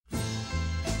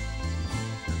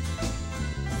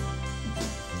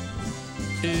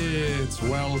It's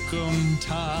welcome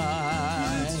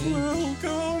time. It's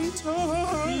welcome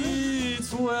time.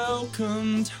 It's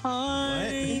welcome time.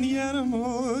 What? In the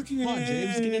animal kingdom. Come on,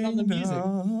 James, get in on the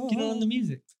music. Get in on the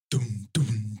music.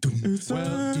 It's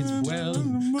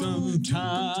welcome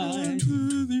time.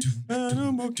 To the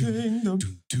animal kingdom.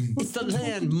 It's the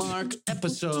landmark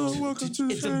episode.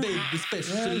 It's a big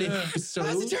special episode.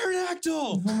 That's a pterodactyl.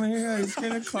 Oh my god, it's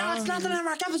gonna clown. No, it's not the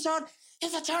landmark episode.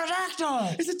 It's a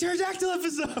pterodactyl. It's a pterodactyl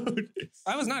episode.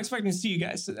 I was not expecting to see you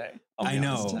guys today. I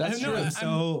know. That's true.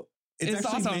 So it's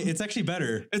actually awesome. it's actually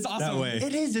better. It's awesome. that way.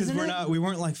 It is, isn't it? We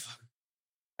weren't like, fuck,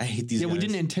 I hate these guys. We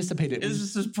didn't anticipate it. It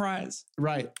was a surprise.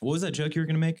 Right. What was that joke you were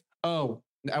gonna make? Oh,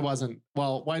 I wasn't.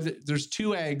 Well, why? There's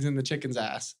 2 eggs in the chicken's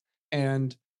ass,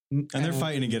 and they're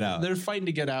fighting to get out. They're fighting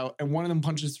to get out, and one of them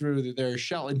punches through their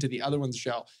shell into the other one's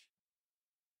shell.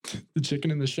 The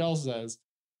chicken in the shell says,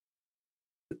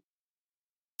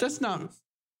 "That's not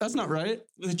right."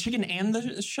 The chicken and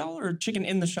the shell, or chicken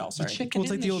in the shell? Sorry. The chicken. Well,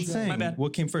 it's like in the old shell. saying. My bad.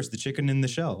 What came first, the chicken in the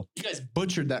shell? You guys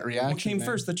butchered that reaction. What came man.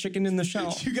 first, the chicken in the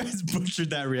shell? You guys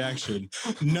butchered that reaction.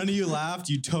 None of you laughed.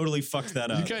 You totally fucked that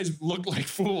You up. guys look like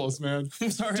fools, man. I'm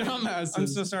sorry. Dumbasses. I'm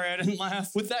so sorry I didn't laugh.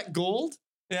 With that gold.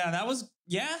 Yeah, that was,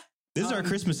 yeah. This is our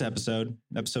Christmas episode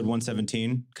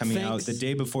 117, coming out the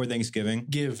day before Thanksgiving.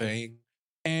 Giving.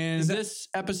 And this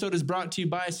episode is brought to you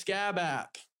by Scab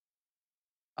app.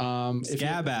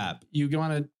 Scab app. You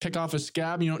want to pick off a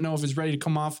scab, you don't know if it's ready to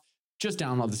come off, just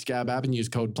download the Scab app and use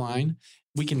code PLINE.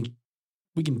 We can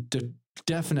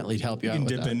definitely help you out. You can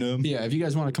with dip that. into them. Yeah, if you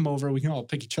guys want to come over, we can all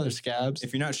pick each other's scabs.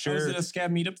 If you're not Oh, sure, is it a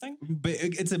scab meetup thing? but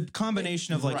it's a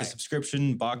combination of like Right. a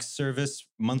subscription box service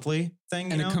monthly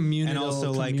thing, And you a know? communal- and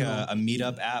also like communal. a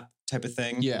meetup app type of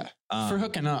thing. Yeah, for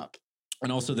hooking up.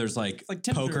 And also there's like, like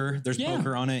Tinder. poker. There's Yeah.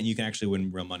 poker on it, and you can actually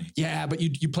win real money. Yeah, but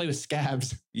you play with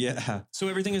scabs. Yeah. So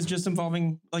everything is just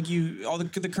involving, like Oh, all the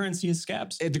currency is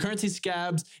scabs. The currency is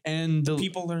scabs, and the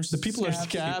People are people are scabs.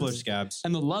 scabs. People are scabs.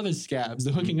 And the love is scabs.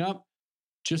 The hooking up,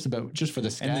 just for the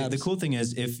scabs. And the cool thing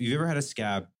is, if you've ever had a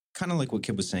scab, kind of like what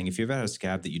Kid was saying, if you've ever had a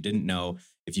scab that you didn't know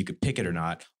if you could pick it or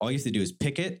not, all you have to do is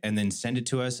pick it and then send it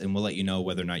to us, and we'll let you know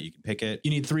whether or not you can pick it. You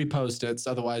need 3 Post-its,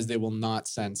 otherwise they will not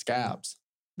send scabs.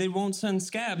 They won't send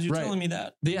scabs. You're Right. telling me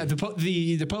that. Yeah, the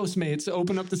Postmates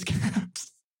open up the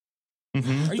scabs.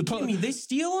 Mhm. Are you kidding me? They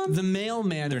steal them? The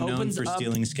mailman They're known opens for up,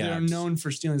 stealing They're scabs. known for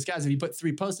stealing scabs. If you put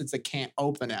 3 Post-its, they can't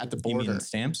open it at the You border. mean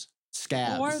stamps?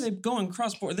 Scabs. Why are they going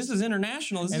cross-border? This is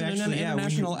international. This is an when,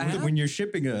 international app. when you're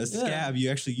shipping a scab,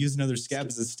 you actually use another scab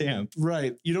as a stamp.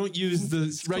 Right. You don't use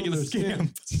the regular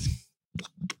scam. scam.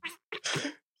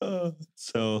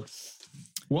 So,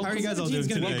 Well, how are you guys all doing 117's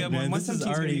gonna be a today, good man? one. This is 117's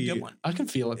gonna be a already, good one. I can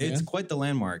feel it, man. it's quite the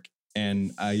landmark.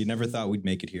 And you never thought we'd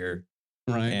make it here.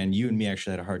 Right. And you and me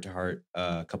actually had a heart-to-heart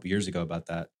a couple years ago about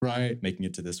that, Right. making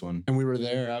it to this one. And we were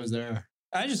there. I was there.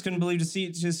 I just couldn't believe to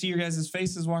see your guys'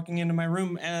 faces walking into my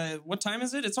room. What time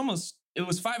is it? It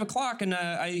was 5 o'clock, and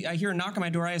I hear a knock on my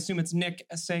door. I assume it's Nick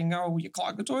saying, "Oh, you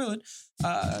clogged the toilet."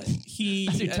 He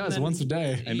does once a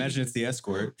day. I imagine it's the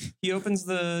escort. He opens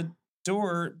the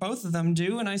door, both of them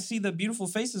do, and I see the beautiful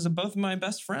faces of both of my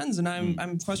best friends, and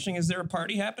I'm questioning, is there a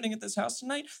party happening at this house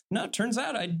tonight? No, it turns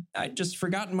out I just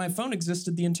forgotten my phone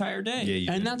existed the entire day. Yeah, you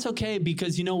And did. that's okay,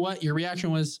 because you know what? Your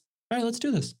reaction was, all right, let's do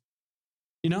this.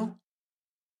 You know?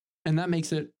 And that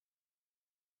makes it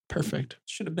perfect.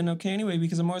 Should have been okay anyway,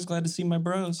 because I'm always glad to see my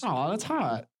bros. Oh, that's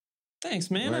hot.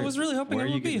 Thanks, man. I Where- was really hoping Why it are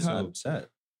you would be getting so hot. upset,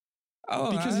 Oh,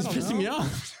 Because I it's don't pissing know. me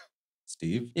off.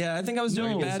 Steve? Yeah, I think I was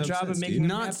doing No. a bad Get so job upset, of making Steve. him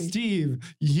Not happy.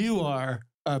 Steve. You are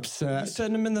You upset.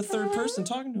 said I'm in the third person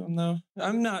talking to him, though.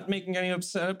 I'm not making any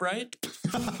upset, right?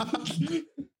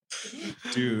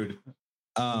 Dude,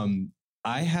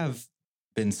 I have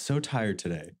been so tired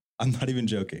today. I'm not even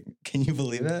joking. Can you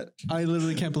believe it? I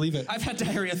literally can't believe it. I've had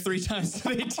diarrhea 3 times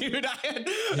today, dude.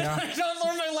 I don't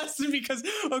learn my lesson because,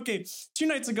 okay, 2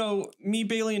 nights ago, me,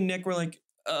 Bailey, and Nick were like,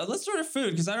 let's order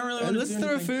food because I don't really want to Let's do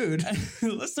throw anything.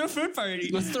 food. Let's throw a food party.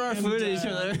 Let's throw our And, food at each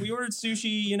other. We ordered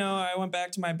sushi. You know, I went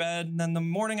back to my bed, and then the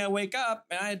morning I wake up,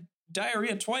 and I had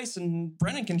diarrhea twice, and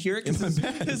Brennan can hear it because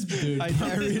his Dude, I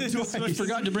diarrhea I twice.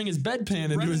 forgot to bring his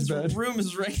bedpan into his Brennan's bed. room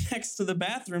is right next to the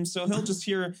bathroom, so he'll just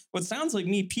hear what sounds like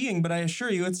me peeing, but I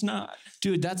assure you it's not.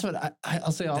 Dude, that's what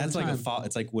I'll say all That's the like time. a fault.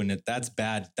 It's like when that's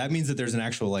bad. That means that there's an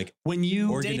actual like When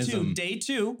you organism. Day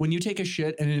two, when you take a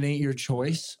shit and it ain't your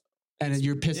choice and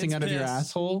you're pissing It's out of your piss.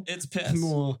 asshole, it's piss.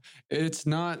 well, it's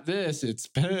not this, it's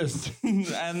piss.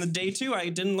 And the day 2, I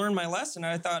didn't learn my lesson.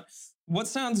 I thought, what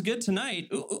sounds good tonight?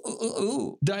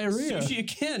 Ooh. Diarrhea. Sushi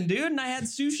again, dude. And I had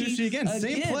sushi again,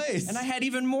 same place. And I had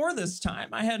even more this time.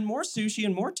 I had more sushi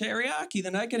and more teriyaki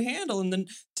than I could handle. And then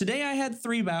today I had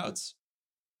 3 bouts.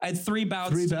 I had 3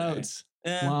 bouts. 3 today. bouts.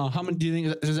 Yeah. Wow. How many do you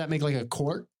think? Does that make like a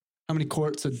quart? How many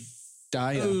quarts of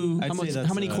Daya? Ooh, I'd say that's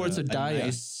how many quarts of a Daya?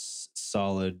 nice,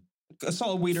 solid, a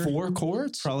solid weeder. 4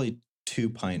 quarts? probably 2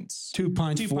 pints. 2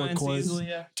 pints, 2 4 pints quarts. easily,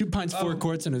 yeah. 2 pints, 4 Oh,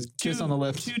 quarts, and a kiss on the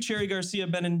lips. 2 Cherry Garcia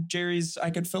Ben and Jerry's I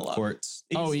could fill up. Quarts.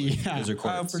 Oh, Easily. yeah. Those are Oh,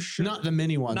 quarts. for sure. Not the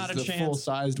mini ones, Not a the chance.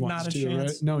 full-sized ones Not a too, right?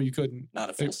 chance. No, you couldn't. Not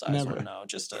a full size Never. one, no.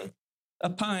 Just a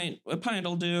pint. A pint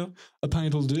will do. A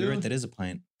pint will do. You're right, that is a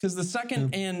pint. Because the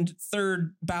second and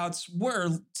third bouts were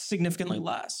significantly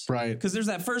less. Right. Because there's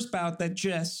that first bout that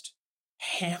just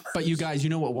hammers. But you guys, you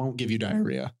know what won't give you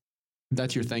diarrhea?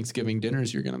 That's your Thanksgiving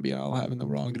dinners you're going to be all having that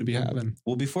we're all going to be having.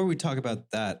 Well, before we talk about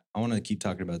that, I want to keep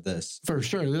talking about this. For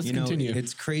sure. Let's You know, continue.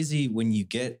 it's crazy when you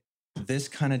get this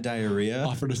kind of diarrhea.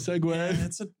 Offered a segue. Yeah,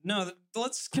 it's a no.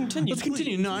 Let's continue. Let's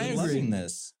continue. No, I I'm agree. loving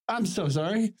this. I'm so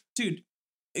sorry. Dude,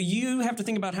 you have to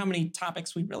think about how many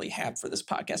topics we really have for this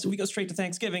podcast. If we go straight to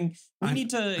Thanksgiving, we need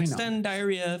to extend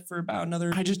diarrhea for about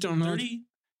another I just don't know. 30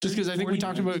 Just because I think we 40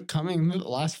 talked minutes. about coming the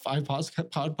last 5 possible.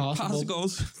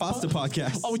 Popsicles. Pasta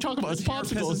podcast. Oh, we talk about it's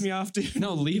Pisses popsicles. me off, dude.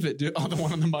 No, leave it, dude. Oh, the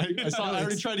one on the mic. I saw. I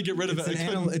already tried to get rid of It's it.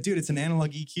 an dude, it's an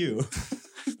analog EQ.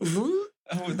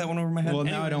 Oh, that went over my head. Well,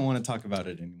 now Anyway, I don't want to talk about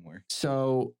it anymore.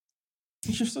 So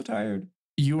You're so tired.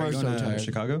 you Are are you so going to tired.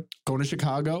 Chicago? Going to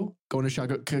Chicago,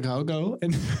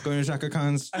 and Going to Shaka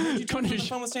Khan's? I heard you Going talking to on the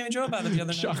phone with Sammy Joe about it the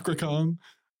other night. Chakra Kong.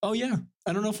 Oh yeah,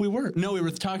 I don't know if we were. No, we were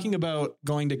talking about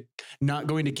not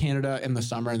going to Canada in the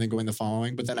summer and then going the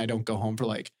following. But then I don't go home for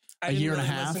like I a didn't year and a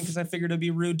really half. because I figured it'd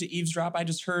be rude to eavesdrop. I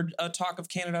just heard a talk of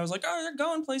Canada. I was like, oh, they're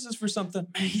going places for something.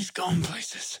 Man, he's going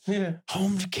places. Yeah.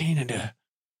 Home to Canada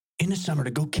in the summer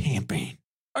to go camping.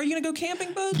 Are you gonna go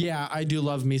camping, bud? Yeah, I do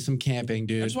love me some camping, I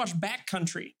dude. just watched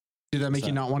Backcountry. Did that make you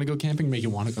So- not want to go camping? Make you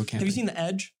want to go camping? Have you seen The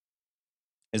Edge?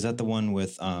 Is that the one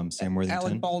with Sam Worthington?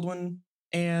 Alec Baldwin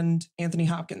and Anthony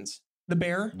Hopkins. The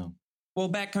bear. No. Well,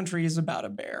 Backcountry is about a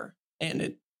bear,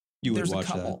 and You would there's a watch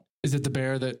that. couple. Is it the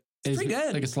bear that is pretty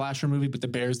good. like a slasher movie, but the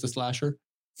bear's the slasher?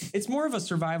 It's more of a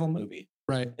survival movie.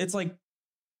 Right. It's like,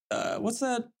 what's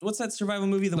that survival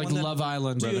movie? The Like one that Love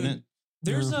Island. Dude, Revenant?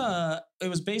 there's it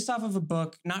was based off of a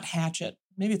book, not Hatchet.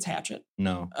 Maybe it's Hatchet.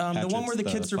 No. The one Hatchet's where the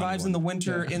kid funny survives one. in the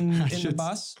winter Yeah. in the Hatchet's-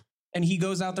 bus, and he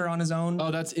goes out there on his own.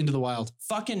 Oh, that's Into the Wild.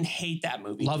 Fucking hate that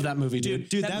movie. Love that movie, dude.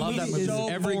 Dude, That that, movie movie is is so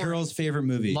every boring. girl's favorite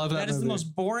movie. Love that That is movie. the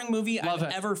most boring movie Love I've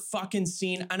it. ever fucking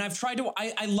seen. And I've tried to,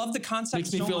 I love the concept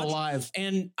Makes me so feel much. alive.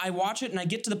 And I watch it and I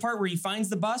get to the part where he finds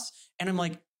the bus and I'm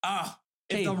like,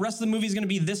 if Hey. the rest of the movie is going to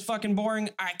be this fucking boring,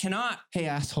 I cannot. Hey,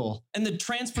 asshole. And the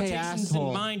transportation's in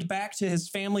asshole. mind back to his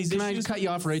family's Can I issues. just cut you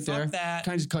off right Fuck there? that.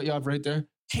 Can I just cut you off right there?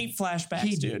 Hate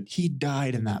flashbacks, dude. He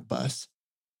died in that bus.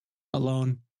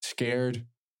 Alone, scared,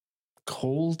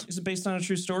 cold. Is it based on a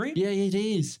true story? Yeah, it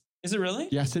is. Is it really?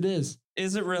 Yes, it is.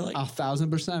 Is it really?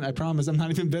 1,000%. I promise. I'm not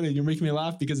even bidding. You're making me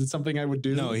laugh because it's something I would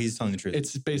do. No, he's telling the truth.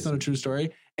 It's based on a true story.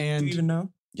 Do And you even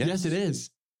know? yes, it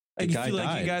is. The You guy feel like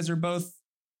died. you guys are both.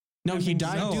 No, he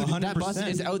died, No, dude. That bus 100%.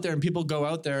 is out there, and people go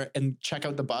out there and check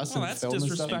out the bus Oh, and that's film and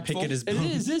stuff. disrespectful. Pick at his It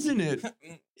bones. is, isn't it?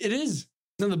 It is.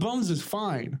 No, the bones is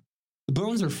fine. The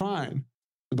bones are fine.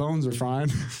 The bones are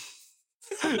fine.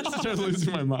 I started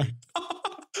losing my mind.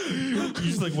 You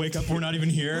just like wake up, we're not even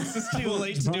here. It's too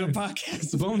late to do a Fine.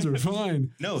 podcast. The bones are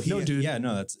fine. No, No, dude. Yeah,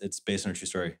 no, it's based on a true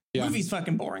story. Yeah. Movie's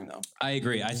fucking boring though. I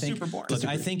agree. I think Super boring. Look,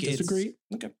 I think Disagree?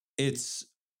 Okay. it's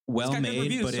well It's got good made,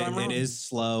 reviews, but so I'm it wrong. is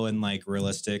slow and like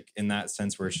realistic in that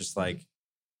sense where it's just like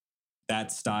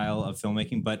that style of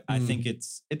filmmaking. But I Mm. think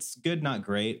it's good, not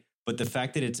great. But the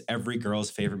fact that it's every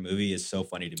girl's favorite movie is so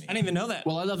funny to me. I didn't even know that.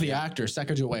 Well, I love the actor,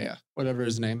 Sacagawea, whatever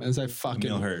his name is. I fucking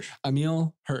Emil Hirsch.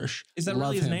 Emil Hirsch. Is that Love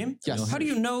really his him. name? Yes. How do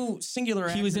you know singular?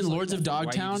 He was in actors like Lords of that?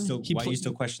 Dogtown. Why do you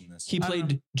still question this? He I don't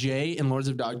played Jay in Lords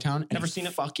of Dogtown. and Never he seen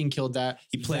it. Fucking killed that.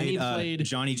 He Then played, he played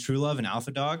Johnny Truelove in Alpha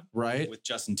Dog right. with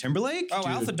Justin Timberlake. Oh,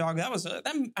 Dude. Alpha Dog. That was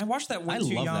I watched that way I too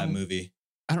love young. that movie.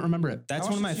 I don't remember it. That's I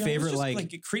one of watched my it too young. It was favorite. just,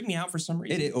 Like it creeped me out for some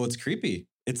reason. it's creepy.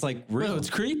 It's like real. Well, it's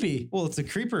creepy. Well, it's a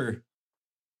creeper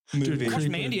Dude, movie. I watched creepy.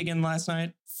 Mandy again last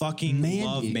night. Fucking Mandy.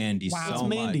 love Mandy Wow. so It's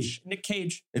Mandy. much. Nick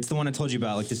Cage. It's the one I told you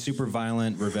about, like the super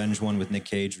violent revenge one with Nick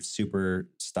Cage, super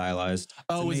stylized. It's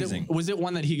Oh, amazing. was it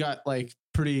one that he got like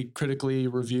pretty critically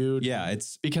reviewed? Yeah,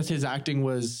 it's Because his acting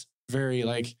was very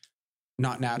like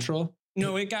not natural.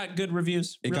 No, it got good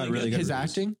reviews. It got really good. His reviews.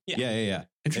 acting? Yeah.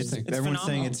 Interesting. It's Everyone's saying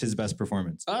phenomenal. it's his best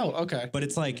performance, Oh, okay. but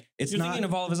it's like it's You're not. thinking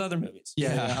of all of his other movies.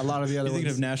 Yeah, a lot of the other You're thinking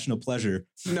ones. of National Pleasure.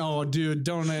 No, dude,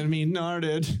 don't let me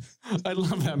narded. I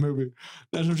love that movie.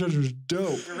 National Treasure is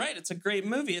dope. You're right. It's a great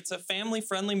movie. It's a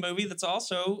family-friendly movie that's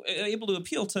also able to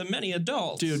appeal to many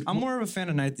adults. Dude, I'm more of a fan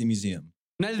of Night at the Museum.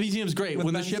 Night at the Museum's great. with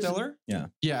when Ben the ship Stiller,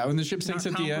 yeah, when the ship sinks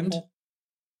not at the end. comparable.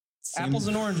 Apples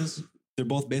and oranges. They're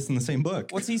both based on the same book.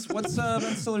 What's Ben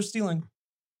Stiller stealing?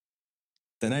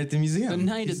 The Night at the Museum. The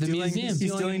Night at the Museum.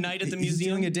 He's stealing a night at the He's museum.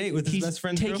 stealing a date with his best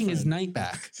friend's taking girlfriend. his night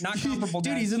back. Not comparable,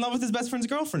 Dude, guys. he's in love with his best friend's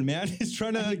girlfriend, man. He's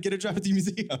trying to get a job at the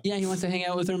museum. Yeah, he wants to hang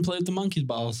out with her and play with the monkey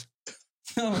balls.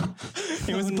 He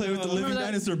wants to play with the living Remember that?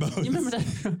 dinosaur bones. You remember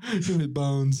that? With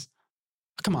bones.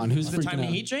 Come on, who's Is it freaking time to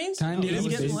out? eat, James? Time to It is eat.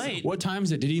 getting late. What time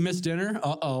is it? Did he miss dinner?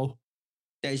 Uh-oh.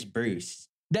 That's Bruce.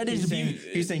 That is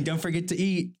He's saying, don't forget to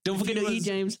eat. Don't forget he to eat, was-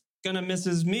 James. Gonna miss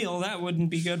his meal. That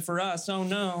wouldn't be good for us. Oh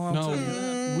no. I'll tell you that.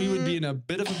 No, we would be in a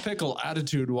bit of a pickle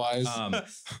attitude-wise.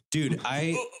 Dude,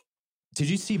 did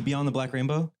you see Beyond the Black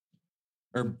Rainbow?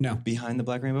 Or No. Behind the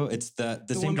Black Rainbow? It's the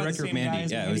The same one by the director of same guy Mandy.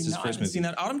 as Yeah, it was his No, I first haven't movie. seen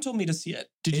that. Autumn told me to see it.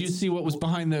 Did you it's- see what was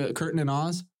behind the curtain in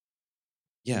Oz?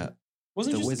 Yeah.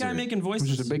 Wasn't The just the guy Wizard. making Which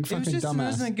voices. is a big It was fucking just dumbass.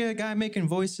 wasn't a good guy making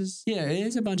voices. Yeah, it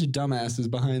is a bunch of dumbasses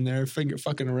behind there, finger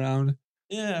fucking around.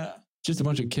 Yeah. Just a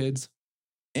bunch of kids.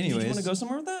 Did you Anyways, want to go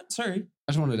somewhere with that? Sorry.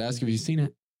 I just wanted to ask if you've seen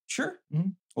it. Sure.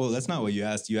 well, that's not what you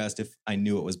asked. You asked if I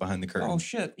knew what was behind the curtain. Oh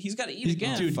shit. He's got to eat He's-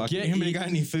 again. dude, Fuck. get- Anybody got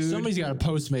any food? Somebody's got to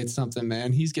Postmate something,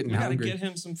 man. He's getting we got to hungry. get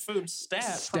him some food.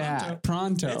 Pronto. Stat.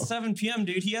 Pronto. It's 7 p.m.,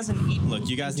 dude. He hasn't eaten. Look,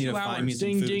 you guys in need to 2 find me hours. some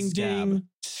Ding, food. ding, Scab. ding.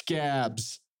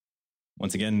 Scabs.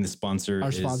 Once again, the sponsor Our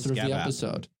is sponsor of Scab the app.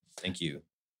 episode. Thank you.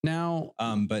 Now,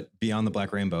 But Beyond the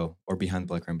Black Rainbow or Behind the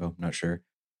Black Rainbow, I'm not sure.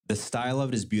 The style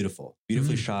of it is beautiful,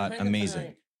 beautifully shot, Behind the amazing.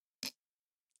 Pine.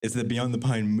 It's the Beyond the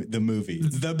Pine the movie.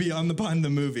 It's the Beyond the Pine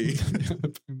the movie.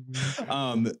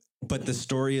 But the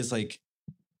story is like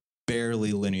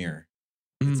barely linear.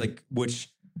 It's like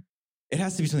it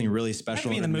has to be something really special.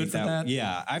 be in the to mood make for that.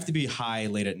 Yeah, I have to be high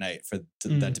late at night for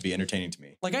that to be entertaining to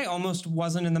me. Like I almost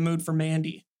wasn't in the mood for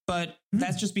Mandy, but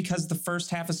that's just because the first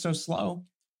half is so slow.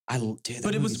 Dude,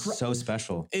 But it was so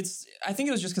special. I think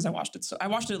it was just because I watched it. So I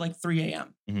watched it at like 3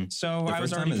 a.m. Mhm. So The I was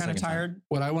first time already or the kind of second time? tired.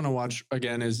 what I want to watch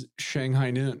again is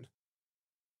Shanghai Noon.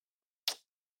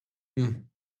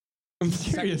 I'm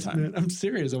serious, time. man. I'm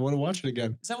serious. I want to watch it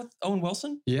again. Is that with Owen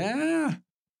Wilson? Yeah.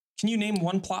 Can you name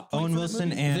one plot point? Owen for that Wilson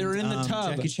movie? and They're in the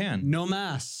tub. Jackie Chan. No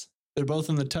mass. They're both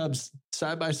in the tubs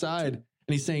side by side. And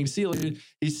he's saying, see you later.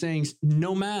 He's saying,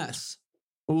 no mass.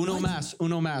 Uno What? mass.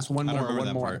 Uno mass. One I don't more. remember One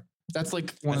that more. part. That's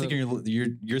like I one of think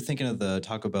the, you're thinking of the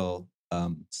Taco Bell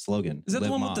slogan. Is that the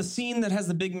Live one with the Moms. scene that has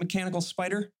the big mechanical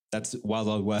spider? That's Wild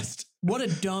Wild West. What a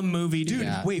dumb movie, dude. Dude,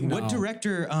 Yeah, wait, what no.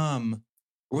 director?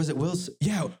 Or was it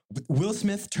Will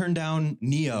Smith turned down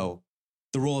Neo,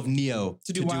 the role of Neo,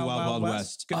 To do Wild Wild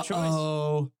West. Good choice.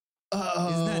 oh.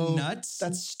 Isn't that nuts?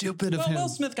 That's stupid of Well, him. Will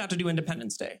Smith got to do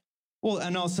Independence Day. Well,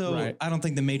 and also, Right. I don't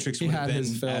think The Matrix He would have had been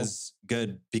his fill. as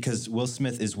good because Will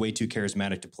Smith is way too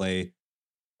charismatic to play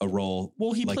a role.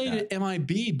 Well, he like played that. it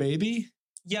MIB, baby.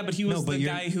 Yeah, but he No, was but the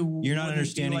you're- guy who You're not wouldn't be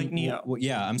understanding. like Neo.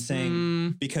 Yeah, I'm saying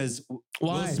Mm, because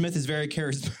why? Will Smith is very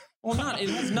charismatic. Well, not. It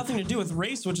has nothing to do with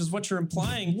race, which is what you're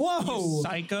implying. Whoa. You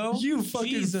psycho! You fucking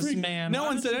Jesus, freak. man! No Why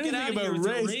one don't said you get anything out of here about with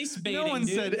the race. baiting, No one dude?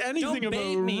 said anything Don't about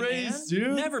bait me, race, man.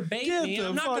 dude. Never bait Get me. the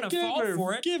I'm not fuck- going to fall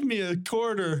for it. Give me a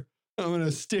quarter. I'm going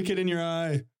to stick it in your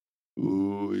eye.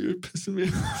 Ooh, you're pissing me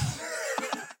off.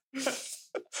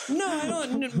 No, I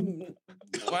don't.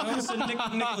 Well, I almost said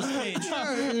Nicolas Cage.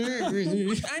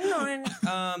 I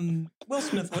know. Will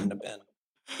Smith wouldn't have been.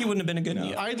 He wouldn't have been a good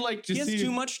Neo. I'd like to He has see.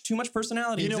 too much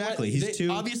personality. You know Exactly, what? he's They-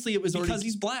 too- Obviously, it was because already.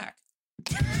 he's black.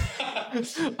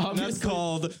 That's obviously,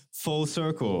 called full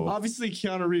circle. obviously,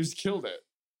 Keanu Reeves killed it.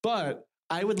 But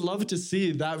I would love to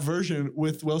see that version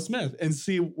with Will Smith and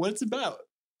see what it's about.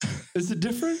 Is it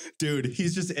different? Dude,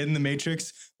 he's just in the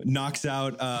Matrix, knocks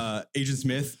out Agent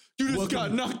Smith. You just Welcome-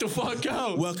 got knocked the fuck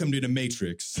out. Welcome to the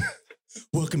Matrix.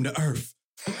 Welcome to Earth.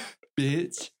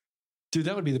 Bitch. Dude,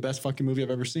 that would be the best fucking movie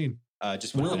I've ever seen.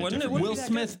 Just Will- went in a wouldn't it- different wouldn't Will be that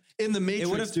Smith in the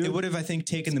Matrix, it would have, I think,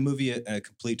 taken the movie a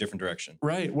complete different direction.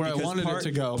 right where Because I wanted it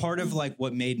to go. Part of like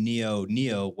what made Neo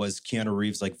was Keanu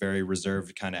Reeves like very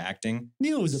reserved kind of acting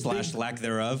Neo was slash lack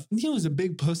thereof. Neo was a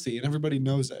big pussy, and everybody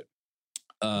knows it.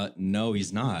 No,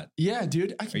 he's not. Yeah,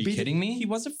 dude. Are you kidding me? He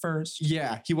was at first.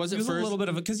 Yeah, he was He at was first. a little bit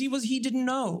of it because he didn't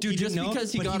know. Dude, just didn't know,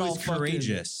 because he but got all was fucking-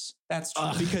 courageous. That's true.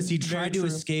 Because he Very tried to true.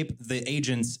 escape the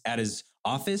agents at his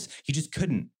office. He just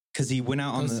couldn't because he went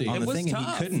out on Pussy. the It was thing and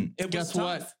tough. he couldn't. It was Guess tough.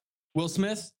 what? Will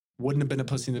Smith wouldn't have been a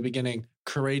pussy in the beginning.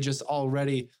 Courageous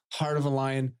already, heart of a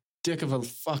lion, dick of a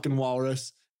fucking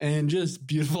walrus, and just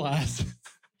beautiful ass.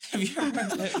 Have you ever?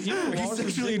 Are you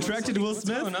sexually attracted to Will What's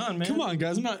Smith? going on, man? Come on,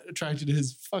 guys. I'm not attracted to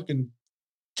his fucking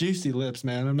juicy lips,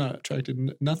 man. I'm not attracted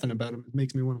to nothing about him. It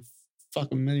makes me want to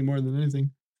fuck him any more than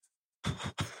anything.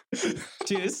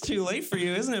 Dude, it's too late for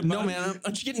you, isn't it? No, bud? man.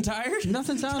 Aren't you getting tired?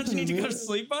 Nothing's Don't happening. you need to go man. to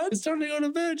sleep, bud? It's time to go to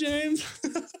bed, James.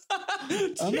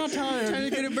 I'm not tired. Trying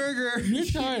to get a burger. You're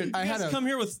tired.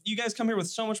 You guys come here with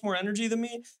so much more energy than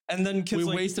me, and then kids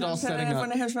We wasted all setting up. I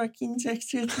want to have fucking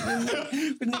sex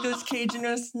with Nicolas Cage and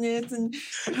Will Smith, and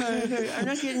I'm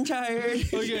not getting tired.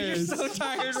 Okay, You're so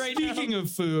tired right now. Speaking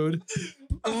of food,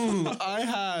 I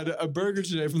had a burger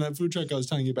today from that food truck I was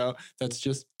telling you about.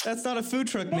 That's not a food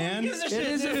truck, man. It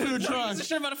is a food truck. It's a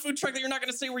shit about a food truck that you're not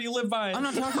going to say where you live by. I'm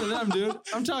not talking to them, dude.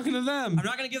 I'm talking to them. I'm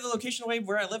not going to give the location away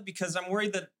where I live because I'm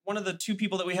worried that one of the two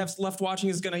people that we have left watching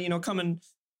is going to, come and.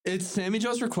 It's Sammy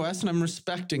Joe's request, and I'm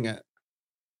respecting it.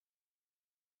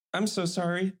 I'm so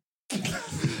sorry.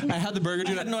 I had the burger,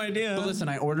 dude. I had no idea. But listen,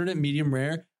 I ordered it medium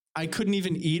rare. I couldn't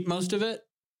even eat most of it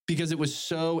because it was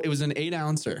an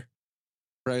 8-ouncer.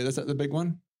 Right? That's the big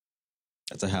one?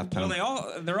 That's a half pound.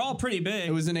 Well, they're all pretty big.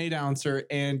 It was an 8-ouncer,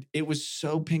 and it was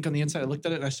so pink on the inside. I looked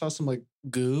at it, and I saw some like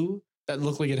goo that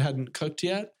looked like it hadn't cooked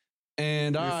yet.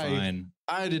 And I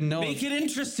didn't know. Make it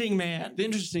interesting, man. The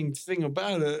interesting thing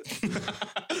about it,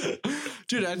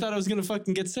 dude, I thought I was going to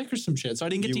fucking get sick or some shit. So I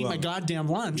didn't get to eat my goddamn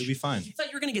lunch. You'll be fine. You thought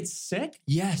you were going to get sick?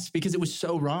 Yes, because it was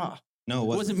so raw. No,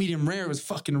 it wasn't medium rare. It was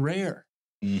fucking rare.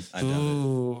 I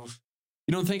doubt it.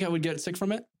 You don't think I would get sick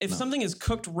from it? If something is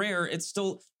cooked rare, it's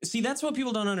still... See, that's what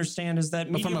people don't understand is that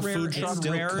medium from a rare food truck,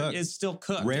 and rare is still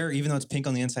cooked. Rare, even though it's pink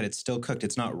on the inside, it's still cooked.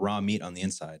 It's not raw meat on the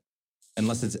inside,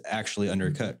 unless it's actually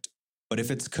undercooked. But if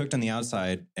it's cooked on the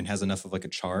outside and has enough of like a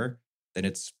char, then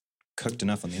it's cooked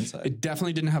enough on the inside. It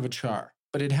definitely didn't have a char,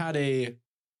 but it had a,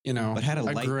 but had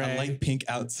a gray. light pink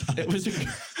outside. It was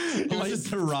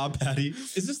just a raw patty.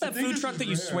 Is this that food truck that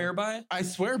you swear by? I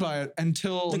swear by it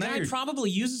until the guy probably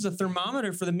uses a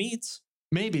thermometer for the meats.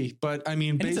 Maybe, but I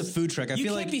mean, it's a food truck. I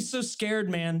feel like you can't be so scared,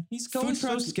 man. He's going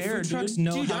so scared. Food trucks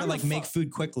know how to make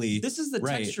food quickly. This is the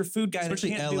texture food guy, especially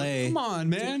that can't LA. Come on,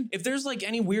 man. If there's like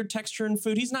any weird texture in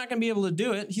food, he's not going to be able to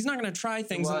do it. He's not going to try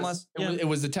things unless it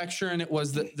was the texture and it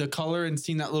was the color and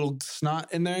seeing that little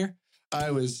snot in there.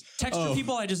 Texture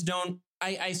people. I just don't.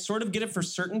 I sort of get it for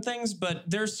certain things, but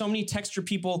there's so many texture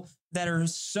people that are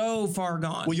so far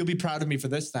gone. Well, you'll be proud of me for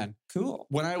this then. Cool.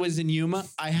 When I was in Yuma,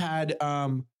 I had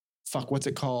what's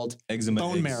it called?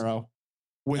 Bone marrow.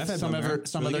 With some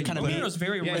other kind of meat. It's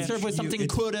very rich. It's served with something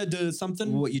quota to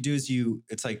something. What you do is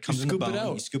it's like comes in the bone.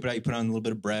 You scoop it out. You put on a little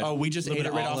bit of bread. Oh, we just ate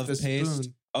it right off the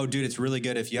spoon. Oh, dude, it's really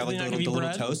good. If you have like the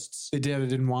little toasts. They did. I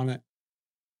didn't want it.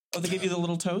 Oh, they give you the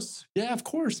little toasts? Yeah, of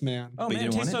course, man. Oh, man,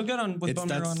 it tastes so good with bone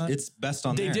marrow on that. It's best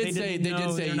on there. They did say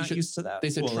you're not used to that. They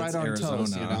said try it on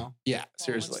toast, Yeah,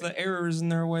 seriously. It's the errors in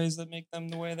their ways that make them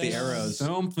the way they are. The arrows.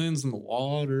 Something's in the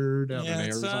water down in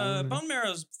Arizona. Bone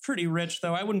marrow's pretty rich,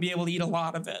 though. I wouldn't be able to eat a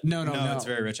lot of it. No, it's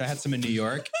very rich. I had some in New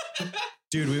York.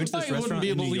 Dude, we went to this restaurant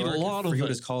in New York. I forget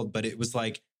what it's called, but it was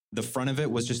like the front of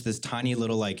it was just this tiny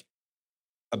little like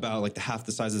about like half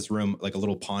the size of this room, like a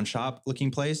little pawn shop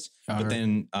looking place. But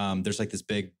then there's like this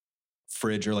big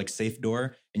fridge or like safe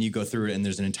door and you go through it and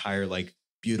there's an entire like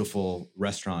beautiful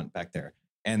restaurant back there.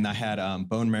 And I had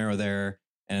bone marrow there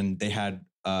and they had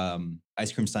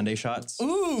ice cream sundae shots.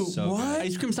 Ooh, so what? Good.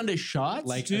 Ice cream sundae shots?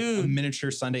 Like a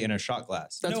miniature sundae in a shot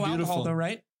glass. That's no beautiful. Alcohol though,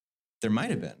 right? There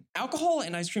might have been. Alcohol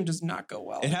and ice cream does not go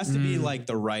well. It has to be like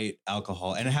the right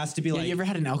alcohol. And it has to be like... You ever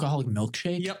had an alcoholic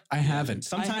milkshake? Yep. I haven't.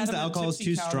 Sometimes the alcohol is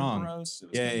too strong.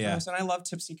 Yeah. And I love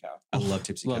Tipsy Cow. I love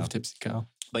Tipsy Cow. Love Tipsy Cow.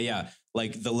 But yeah,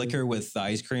 like the liquor with the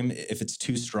ice cream, if it's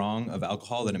too strong of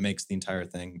alcohol, then it makes the entire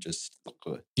thing just...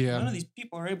 Yeah. None of these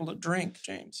people are able to drink,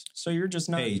 James. So you're just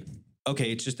not... Hey,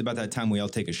 okay, it's just about that time we all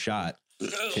take a shot.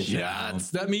 Shots.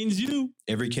 That means you.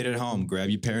 Every kid at home, grab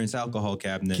your parents' alcohol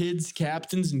cabinet. Kids,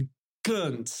 captains, and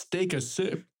guns. Take a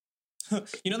sip.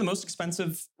 You know, the most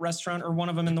expensive restaurant or one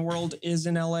of them in the world is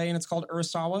in LA and it's called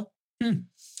Urasawa.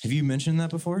 Have you mentioned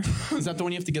that before? Is that the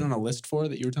one you have to get on a list for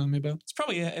that you were telling me about?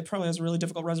 It probably has a really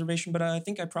difficult reservation, but I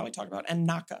think I probably talked about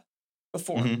Naka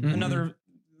before. I've never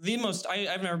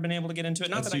been able to get into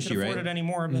it. Not That's that I can afford it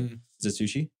anymore, but is it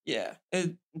sushi? Yeah,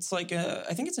 it's like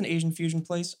I think it's an Asian fusion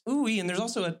place. Ooh, and there's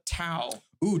also a Tao.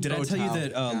 Ooh, did I tell you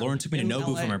that Lauren took me to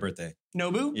Nobu for my birthday?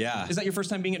 Nobu? Yeah. Is that your first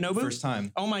time being at Nobu? First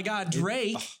time. Oh my God,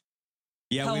 Drake.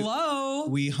 Yeah. Hello.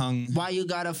 We hung. Why you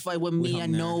gotta fight with me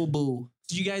and Nobu?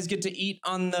 Did you guys get to eat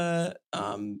on the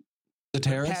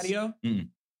terrace patio?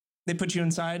 They put you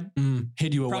inside.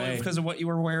 Hid you away probably because of what you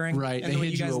were wearing. Right. They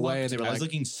hid you away. They were I was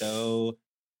looking so.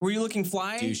 Were you looking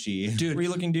fly? Douchey. Dude, were you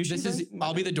looking douchey?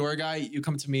 I'll be the door guy. You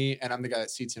come to me and I'm the guy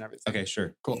that seats and everything. Okay,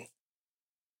 sure. Cool.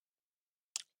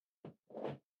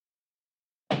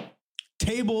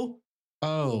 Table.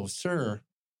 Oh, sir.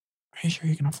 Are you sure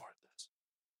you can afford this?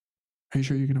 Are you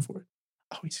sure you can afford it?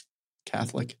 Oh, he's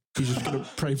Catholic. He's just going to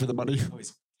pray for the money. Oh,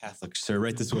 he's Catholic, sir.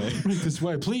 Right this way. Right this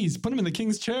way. Please, put him in the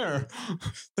king's chair.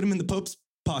 Put him in the Pope's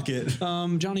pocket.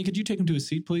 Johnny, could you take him to a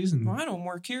seat, please? And Well, I don't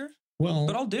work here, well,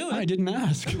 but I'll do it. I didn't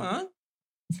ask.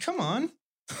 Come on.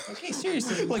 Okay,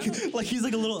 seriously. like he's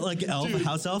like a little like elf, Dude.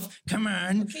 house elf. Come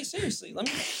on. Okay, seriously.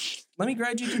 Let me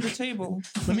guide you to the table.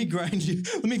 Let me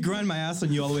grind my ass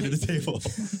on you all the way to the table.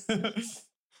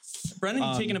 Brennan,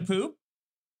 you taking a poop?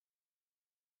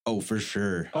 Oh, for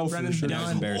sure. Oh, Brennan's for sure.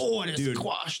 done. Oh, and it's Dude,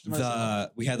 squashed.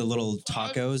 We had the little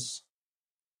tacos,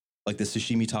 like the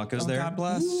sashimi tacos Oh, there. God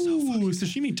bless. Ooh,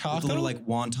 sashimi With taco. a little like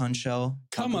wonton shell.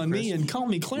 Come taco on me crisp. and call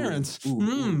me Clarence. Ooh,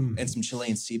 Mm. and some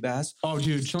Chilean sea bass. Oh,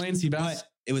 dude, Chilean sea bass. But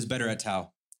it was better at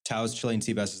Tao. Tao's Chilean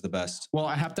sea bass is the best. Well,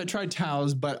 I have to try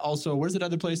Tao's, but also, where's that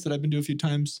other place that I've been to a few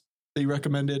times that you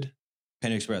recommended?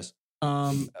 Panda Express.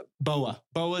 Boa.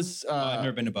 Boa's. I've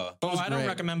never been to Boa. Boa's I don't great.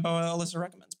 recommend Boa. Alyssa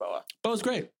recommends Boa. Boa's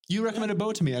great. You recommended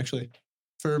Boa to me actually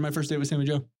for my first date with Sammy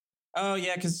Joe, Oh,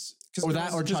 yeah, because Or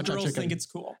that or Cha-Cha girls Chicken. think it's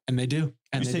cool. and they do.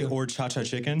 And You they say do. or cha-cha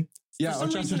chicken? Yeah, some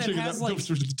or reason Cha-Cha it Chicken. has, That like- goes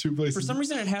for the two places. For some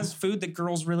reason, it has food that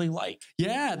girls really like.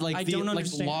 Yeah, like I the don't like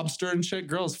understand. lobster and shit.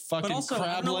 Girls fucking But also, I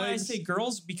crab don't know why I legs. say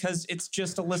girls because it's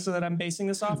just Alyssa that I'm basing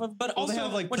this off of. But Well, they also,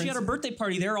 have, like, when she had her birthday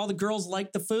party there, all the girls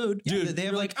liked the food. Dude, Dude, they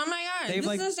have You're like like, oh my God. they have, this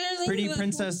like, is seriously pretty like-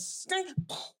 princess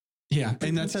Yeah,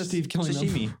 and that's princess Steve killing them.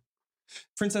 sashimi.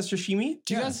 Princess Sashimi.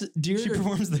 Do you Yeah. guys? Do She your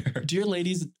performs there. do your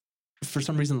ladies for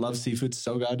some reason love seafood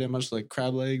so goddamn much, like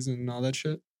crab legs and all that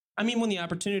shit? I mean, when the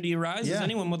opportunity arises, Yeah.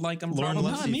 anyone would like them. Lauren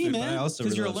probably loves Not me, seafood, but man, I also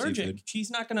because really you're love allergic. seafood. She's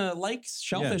not gonna like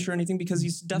shellfish or anything because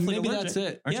he's definitely Maybe allergic. that's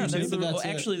it. Aren't Yeah, you that's too? the, That's it.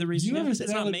 actually the reason. You Yeah, have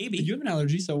it's not maybe. You have an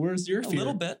allergy, so where's your A fear?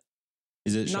 little bit.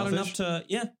 Is it Not shellfish? enough to.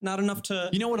 Yeah, not enough to.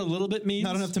 You know what a little bit means?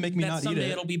 Not enough to make me that not eat someday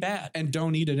it. it'll be bad. And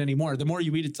don't eat it anymore. The more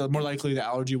you eat it, the more likely the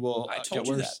allergy will I get told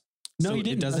you worse. that. No, So you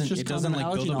didn't. It doesn't. That's just It doesn't common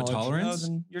like build allergy up a knowledge. tolerance.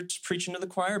 And you're just preaching to the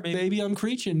choir, baby. Baby, I'm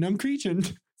preaching. I'm preaching.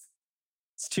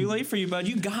 It's too late for you, bud.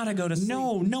 You gotta go to sleep.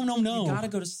 No. You gotta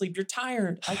go to sleep. You're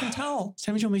tired. I can tell.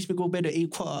 Sammy Joe makes me go to bed at 8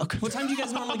 o'clock. What time do you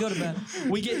guys normally go to bed?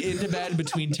 We get into bed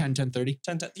between 10:30.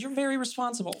 10. You're very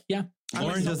responsible. Yeah.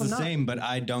 Lauren does the same, but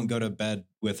I don't go to bed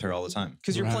with her all the time.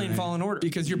 Because you're playing Right. Fallen Order.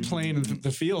 Because you're playing in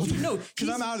the field. No, Because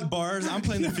I'm out at bars, I'm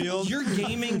playing the field. You're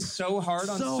gaming so hard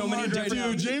on so many hard right different.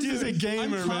 now. Dude, James is a gamer, I'm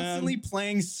man. constantly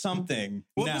playing something.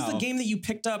 What now. was the game that you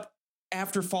picked up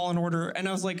after Fallen Order? And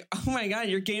I was like, oh my God,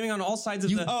 you're gaming on all sides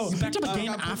of the Oh, picked up a spectrum. game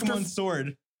after Pokemon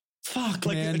Sword. Fuck,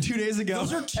 Like man. 2 days ago.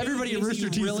 Those are two Everybody at games that Rooster you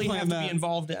Teeth's really playing have to that. be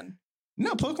involved in.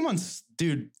 No, Pokemon's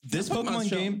dude. This Pokemon's Pokemon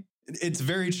chill. game, it's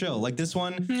very chill. Like this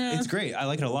one, Yeah. it's great. I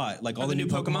like it a lot. Like all Are the new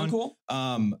Pokemon. cool?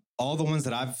 All the ones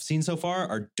that I've seen so far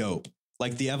are dope.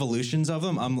 Like the evolutions of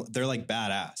them, they're like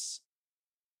badass.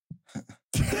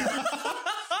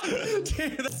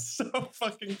 Dude, that's so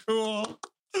fucking cool.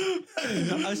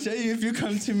 I'll show you if you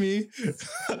come to me.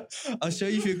 I'll show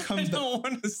you if you come. I don't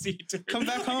want to see, dude. Come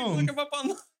back I can home. Look him up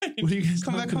online. What are you guys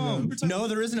Come back talking home. about? No,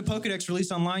 there isn't a Pokedex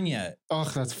released online yet.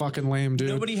 Ugh, that's fucking lame, dude.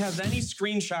 Nobody has any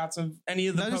screenshots of any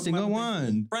of the Not a Pokemon. single things.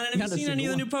 one. Brennan, have Not you a seen any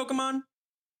of the new single Pokemon?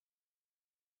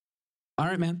 All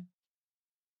right, man.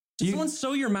 Did someone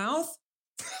sew your mouth?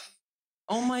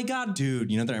 Oh my God. Dude,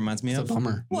 you know what that reminds me It's a of?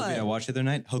 bummer. What? Movie I watched the other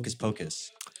night, Hocus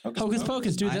Pocus. Hocus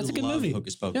Pocus, dude. That's I a good love movie.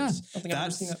 Hocus Pocus. Yeah. I don't think I've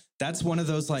ever seen That's it. that's one of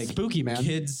those like Spooky, man.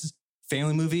 kids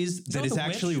family movies that that is the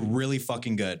actually witch? really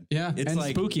fucking good. Yeah, It's and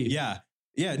like spooky. Yeah.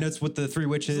 Yeah, no, it's with the three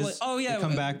witches. Is it like- oh yeah, They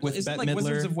come back with is it Bette like Midler.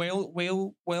 Wizards of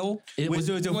Whale? It was,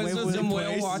 Wizards of Wizards Wales of in Whale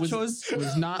place. Watchers.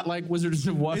 was not like Wizards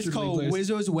of Watchers. It's called Place.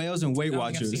 Wizards, Whales, and Weight I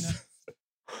don't think I've Watchers. seen it.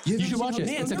 You should watch it.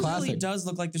 Man, It's a it classic. really does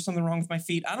look like there's something wrong with my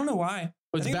feet. I don't know why.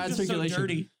 It's I think bad it's just circulation. So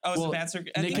dirty. Oh, it's Well, a bad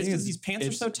circulation. I think it's because these pants are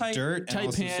It's so tight. Dirt and Tight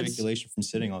also pants. circulation from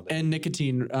sitting all day. And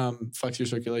nicotine fucks your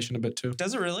circulation a bit too.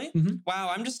 Does it really? Mhm.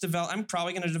 Wow, I'm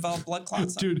probably going to develop blood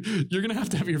clots. Dude, you're gonna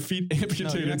have your feet No, you're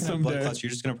amputated not gonna have blood someday. clots. You're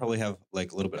just gonna probably have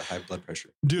like a little bit of high blood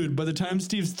pressure. Dude, by the time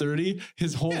Steve's 30,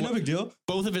 his whole Yeah, no big deal.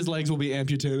 both of his legs will be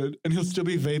amputated, and he'll still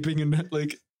be vaping and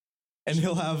like And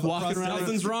he'll have Walking around- prosthetic-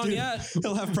 Nothing's wrong Dude, yet.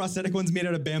 He'll have prosthetic ones made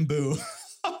out of bamboo.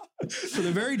 So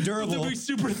they're very they'll durable. be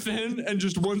super thin and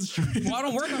just one straight. Well, I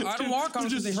don't work on- I don't walk on 'em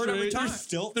 'cause they hurt every time.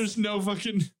 There's no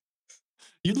fucking.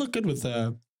 You'd look good with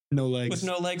no legs. With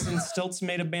no legs and stilts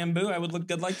made of bamboo, I would look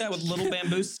good like that with little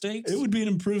bamboo stakes. It would be an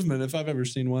improvement if I've ever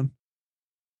seen one.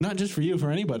 Not just for you, for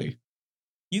anybody.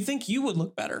 You think you would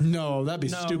look better? No, that'd be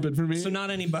No. stupid for me. So not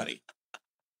anybody.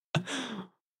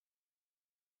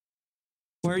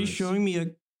 Why are you showing me a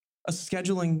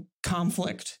scheduling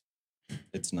conflict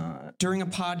It's not. during a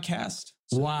podcast?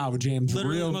 Wow, James.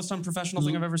 Literally real, the most unprofessional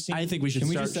thing I've ever seen. I think we should Can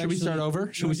we start. just Should we start actually-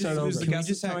 over? Should we start who's over? the Can we guest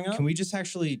just that's coming up? can we just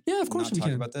actually Yeah, of course not we talk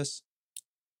can. about this?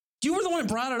 You were the one that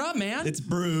brought it up, man. It's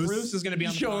Bruce. Bruce is going to be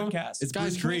on the Show him. podcast. It's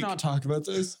Guys, Bruce can we Creek. not talk about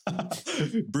this?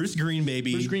 Bruce Green,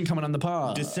 baby. Bruce Green coming on the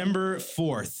pod. December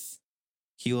 4th.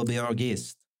 He will be our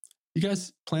guest. You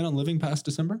guys plan on living past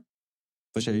December?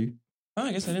 For sure. Oh,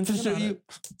 I guess I didn't think about it.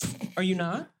 Are you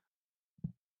not?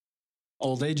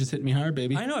 Old age is hitting me hard,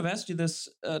 baby. I know I've asked you this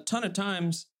a ton of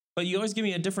times, but you always give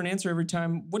me a different answer every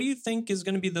time. What do you think is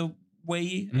going to be the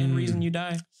way and reason you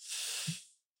die?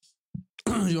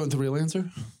 You want the real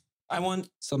answer? I want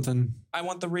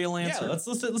the real answer. Yeah,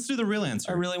 let's do the real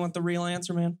answer. I really want the real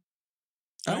answer, man.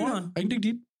 I can dig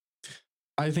deep.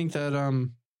 I think that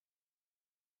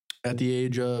at the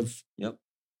age of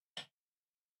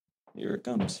here it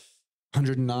comes.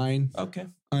 109. Okay.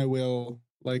 I will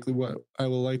likely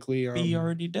be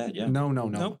already dead. Yeah. No.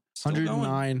 Nope.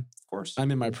 109. Of course.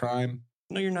 I'm in my prime.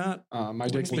 No, you're not. My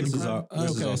dick's been. This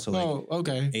is also like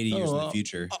okay. 80 years in the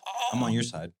future. I'm on your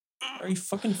side. Are you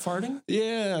fucking farting?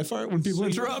 Yeah, I fart when people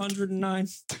interrupt. 109.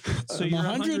 So you're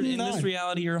 100 in this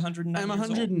reality. You're 109. I'm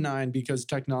 109 because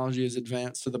technology has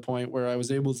advanced to the point where I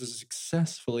was able to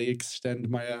successfully extend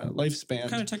my lifespan. What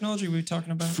kind of technology are we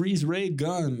talking about? Freeze ray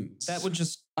guns. That would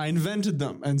just. I invented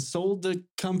them and sold the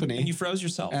company. And you froze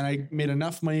yourself. And I made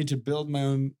enough money to build my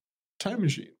own time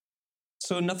machine.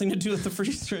 So nothing to do with the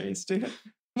freeze rays, dude.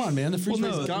 Come on, man. The freeze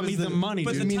rays got me the money,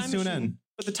 but dude. The means to an end.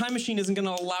 But the time machine isn't going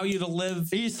to allow you to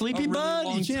live. Are you sleepy,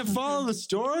 bud? You can't follow the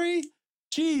story?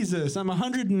 Jesus, I'm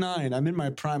 109. I'm in my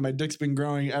prime. My dick's been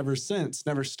growing ever since.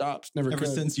 Never stopped. Ever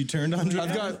since you turned 100.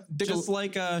 I've got just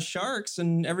like sharks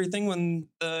and everything. When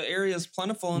the area is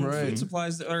plentiful and food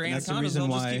supplies or anacondas, they'll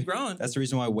just keep growing. That's the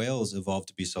reason why whales evolved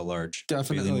to be so large.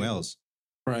 Definitely. Baleen whales.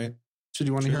 Right. So do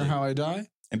you want to hear how I die?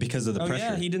 And because of the pressure.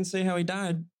 Yeah, he didn't say how he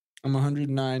died. I'm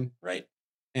 109. Right.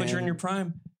 But you're in your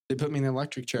prime. They put me in the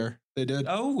electric chair. They did.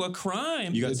 Oh, a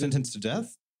crime. You got sentenced to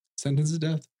death? Sentenced to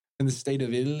death in the state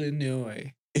of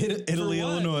Illinois.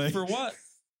 Illinois. For what?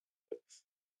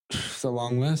 It's a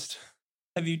long list.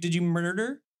 Did you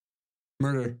murder?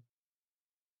 Murder.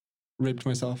 Raped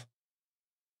myself.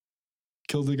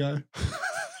 Killed a guy.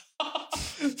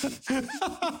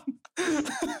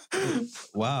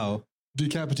 Wow.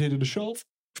 Decapitated a shelf.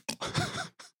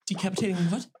 Decapitating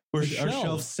what? Are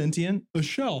shelves sentient? A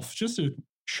shelf. Just a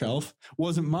shelf.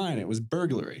 Wasn't mine. It was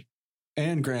burglary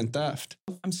and grand theft.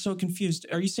 I'm so confused.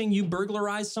 Are you saying you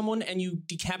burglarized someone and you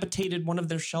decapitated one of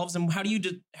their shelves? And how do you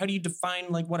define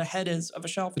like what a head is of a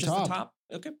shelf? The top.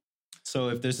 Okay. So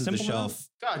if this is the shelf,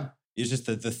 God, it's just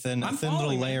the thin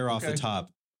little layer off the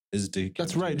top is decapitated.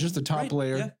 That's right. Just the top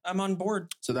layer. Yeah, I'm on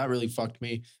board. So that really fucked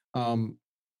me. And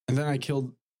then I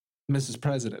killed Mrs.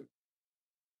 President.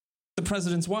 The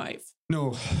president's wife.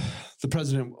 No, the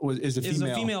president is a female. Is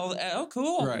a female. Oh,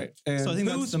 cool. Right. And so I think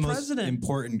that's the most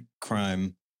important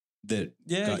crime that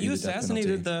got you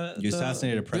assassinated you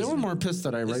assassinated a president. They were more pissed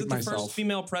that I raped myself. Is it the first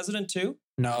female president too?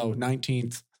 No,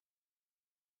 19th.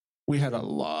 We had a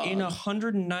lot. In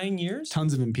 109 years?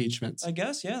 Tons of impeachments. I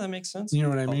guess, yeah, that makes sense. You know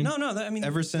what I mean? No, I mean,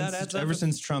 ever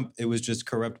since Trump, it was just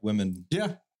corrupt women. Yeah. I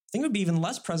think it would be even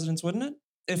less presidents, wouldn't it?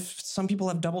 If some people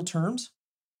have double terms?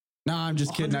 No, I'm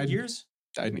just kidding. Years?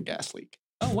 Died in a gas leak.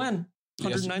 Oh, when?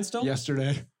 109 still?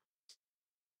 Yesterday.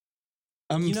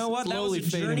 You know what? That was a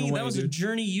journey. A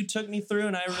journey you took me through,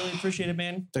 and I really appreciate it,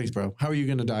 man. Thanks, bro. How are you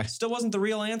going to die? Still wasn't the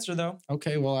real answer, though.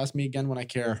 Okay, well, ask me again when I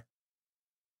care.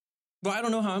 Well, I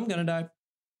don't know how I'm going to die.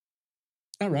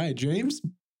 All right, James.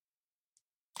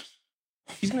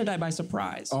 He's going to die by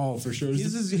surprise. Oh, for sure.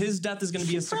 His death is going to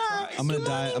be a surprise. I'm going to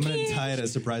die. I'm going to die at a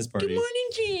surprise party. Good morning,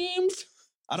 James.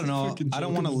 I don't know. I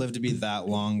don't want to live to be that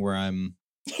long where I'm...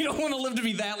 You don't want to live to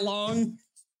be that long?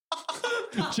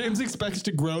 James expects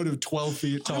to grow to 12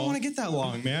 feet tall. I don't want to get that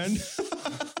long, man.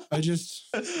 I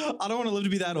don't want to live to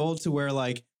be that old to where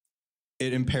like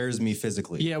it impairs me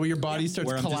physically. Yeah, where your body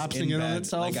starts collapsing in on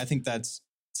itself. Like I think that's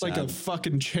like a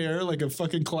fucking chair, like a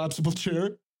fucking collapsible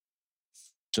chair.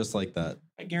 Just like that.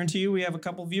 I guarantee you we have a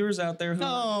couple viewers out there who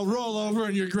roll over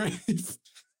in your grave.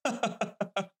 But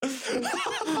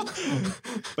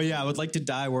yeah, I would like to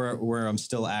die where I'm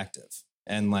still active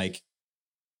and like,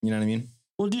 you know what I mean?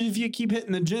 Well, dude, if you keep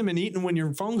hitting the gym and eating when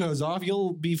your phone goes off,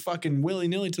 you'll be fucking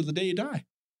willy-nilly till the day you die.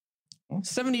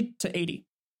 70 to 80.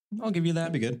 I'll give you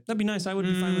that. That'd be good. That'd be nice. I would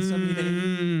be fine with 70 to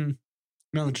 80.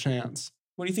 No chance.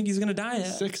 What do you think he's going to die at?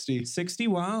 60. 60?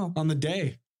 Wow. On the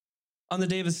day. On the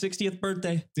day of his 60th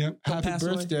birthday. Yep. Happy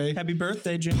birthday. Happy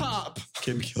birthday, Jim. Pop.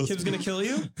 Kim's going to kill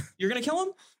you? You're going to kill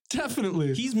him?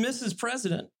 Definitely. He's Mrs.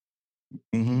 President.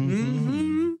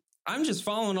 I'm just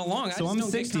following along. So I'm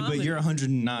 60, but you're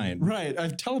 109. Right.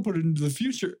 I've teleported into the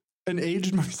future and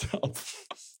aged myself.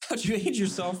 How'd you age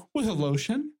yourself? With a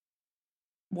lotion.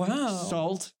 Wow.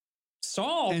 Salt.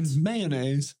 And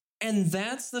mayonnaise. And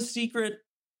that's the secret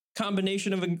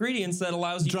combination of ingredients that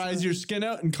allows you dries your skin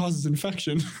out and causes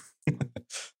infection.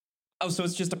 Oh, so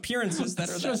it's just appearances that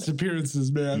are It's just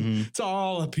appearances, man. Mhm. It's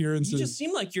all appearances. You just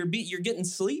seem like you're getting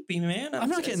sleepy, man. I'm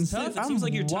not getting tough. sleep. It seems I'm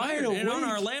like you're wide tired. And on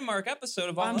awake. our landmark episode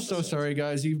of all I'm so episodes. sorry,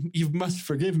 guys. You must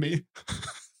forgive me.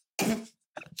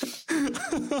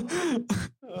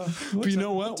 But you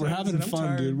know what? We're having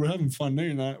fun, dude. We're having fun. No,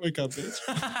 you're not. Wake up, bitch.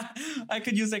 I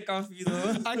could use that coffee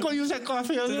though. I could use that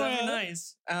coffee as So that'd be well.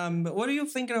 nice. But what are you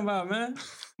thinking about, man?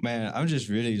 Man, I'm just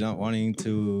really not wanting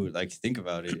to like think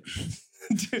about it.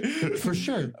 Dude, For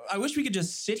sure. I wish we could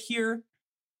just sit here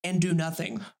and do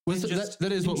nothing. Well, And that- just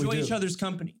that is what we enjoy do. each other's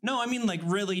company. No, I mean like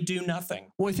really do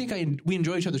nothing. Well, I think we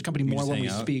enjoy each other's company We more just when we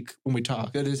hang out. speak, when we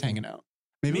talk. That is hanging out.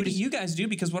 Maybe Maybe we just, you guys do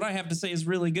because what I have to say is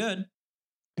really good.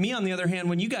 Me, on the other hand,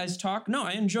 when you guys talk, no,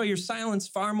 I enjoy your silence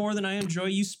far more than I enjoy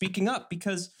you speaking up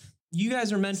because you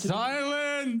guys are meant to.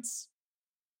 silence.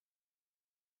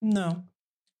 No.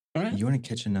 All right. You want to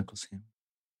catch a knuckles ham?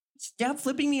 Stop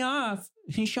flipping me off.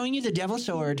 He's showing you the devil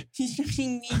sword. He's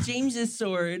showing me James's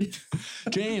sword.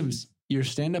 James, your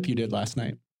stand-up you did last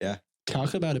night. Yeah.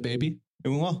 Talk about it, baby. It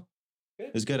went well.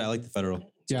 It was good. I like the Federal.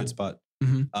 It's Yeah. a good spot.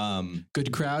 Mhm.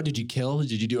 Good crowd. Did you kill?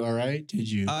 Did you do all right? Did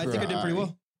you? I think I did pretty cry?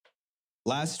 well.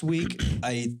 Last week,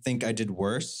 I think I did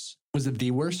worse. Was it the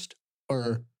worst?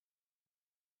 Or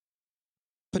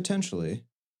Potentially.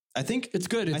 I think it's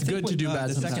good. I It's think good to when, do bad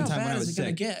the second sometimes. time when I How bad was is it gonna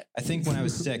sick. get? I think when I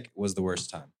was sick was the worst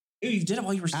time. Ew, you did it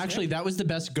while you were Actually, sick? that was the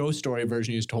best ghost story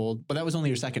version you told, but that was only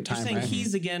your second You're time, saying right?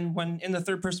 he's again when in the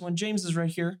third person when James is right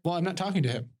here. Well, I'm not talking to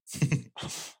him.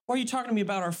 Why are you talking to me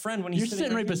about our friend when he's You're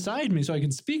sitting right beside me so I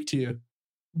can speak to you.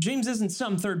 James isn't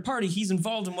some third party. He's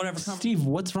involved in whatever conversation. Steve,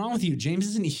 what's wrong with you? James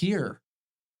isn't here.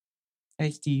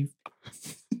 Hey, Steve.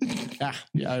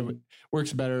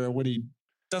 Works better when he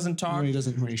Doesn't talk.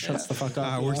 when he shuts the fuck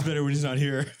up. Works yeah. better when he's not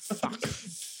here.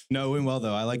 No, it went well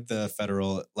though. I like the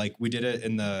Federal. Like we did it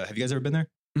in the. Have you guys ever been there?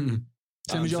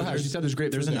 Sammy Joe House. You said there's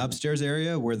great. There's food an there. upstairs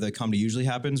area where the comedy usually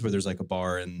happens, where there's like a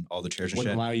bar and all the chairs and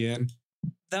Wouldn't shit. allow you in.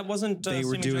 That wasn't They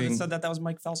were Sammy Joe that doing- said that. That was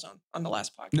Mike Felson on the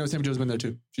last podcast. No, Sammy Joe's been there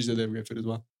too. She said they have great food as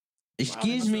well. Wow, they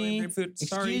Excuse must really me. have great food.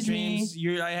 Sorry, Excuse me.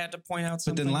 James. I had to point out But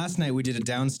something. then last night we did it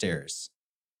downstairs,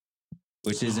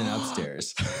 which isn't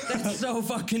upstairs. That's so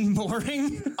fucking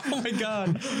boring. Oh my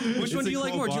god. Which It's one a do you like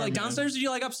cool more? Do you bar, like man. downstairs or do you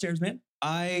like upstairs, man?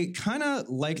 I kind of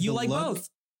like You the like look. both.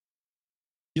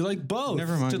 You like both?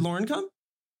 Never mind. Did Lauren come?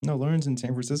 No, Lauren's in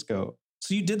San Francisco.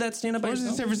 So you did that stand up by Lauren's in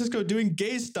yourself? San Francisco doing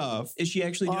gay stuff. Is she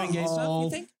actually doing gay stuff, Uh-oh. you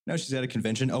think? No, she's at a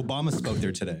convention. Obama spoke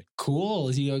there today. Cool.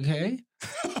 Is he okay?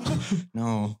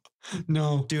 No.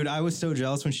 No. Dude, I was so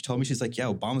jealous when she told me. She's like, yeah,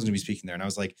 Obama's going to be speaking there. And I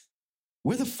was like,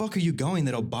 where the fuck are you going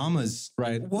that Obama's...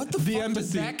 Right. What the The fuck embassy.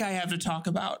 does that guy have to talk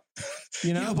about? You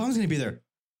You know? know, Obama's going to be there.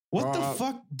 What the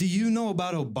fuck do you know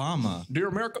about Obama? Dear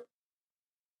America,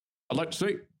 I'd like to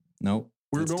say, Nope.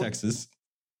 We're It's going- Texas.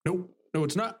 no,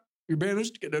 it's not. You're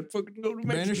banished. Get that fucking go to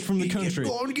Mexico. Banished from the Get country.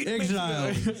 going, get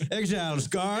Exiled. Mexico. Exiled. Egg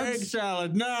Scarves.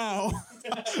 salad now.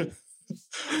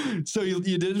 So you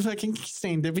did a fucking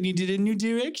stand up and you did a new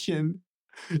direction.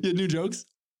 You had new jokes,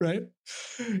 right?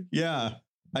 Yeah.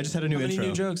 I just had a new How many intro.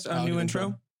 new jokes? Oh, New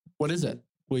intro? What is it?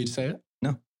 Will you say it?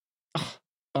 No. Oh,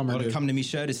 bummer, Well, dude. come to me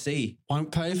show to see.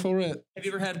 Won't pay for it. Have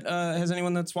you ever had, has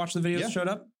anyone that's watched the videos Yeah. showed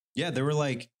up? Yeah, there were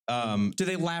like, Do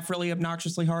they laugh really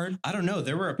obnoxiously hard? I don't know.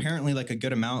 There were apparently like a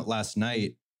good amount last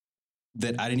night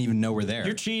that I didn't even know were there.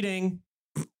 You're cheating.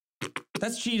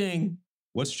 That's cheating.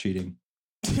 What's cheating?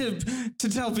 to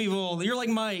tell people you're like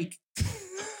Mike.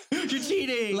 You're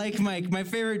cheating. Like Mike, my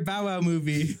favorite Bow Wow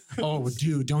movie. Oh,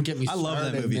 dude, don't get me I started,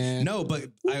 love that movie. man. No, but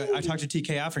I talked to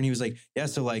TK after and he was like, yeah,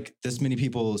 so like this many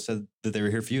people said that they were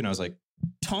here for you. And I was like,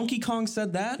 Tonky Kong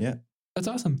said that? Yeah. That's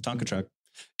awesome. Tonka truck.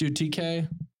 Dude, TK,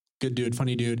 good dude,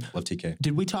 funny dude. Love TK.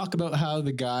 Did we talk about how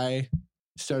the guy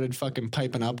started fucking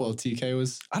piping up while TK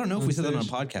was... I don't know if we said that on a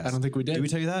stage? podcast. I don't think we did. Did we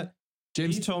tell you that?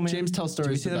 James You told me. James tells Did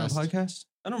we stories say the that on a best. podcast?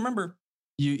 I don't remember.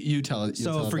 You tell it. You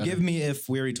tell So it forgive better. me if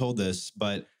we already told this,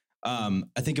 but I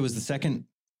think it was the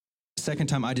second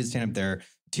time I did stand up there.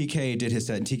 TK did his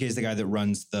set, and TK is the guy that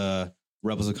runs the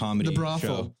Rebels of Comedy The brothel.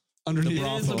 show. Underneath. It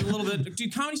is a little bit.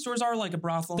 Dude, comedy stores are like a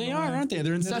brothel. They are, aren't they?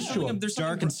 They're There's incestual. something- there's something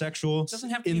Dark and sexual. It doesn't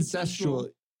have to be Incestual. incestual.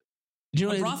 Do you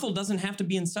know A what brothel doesn't have to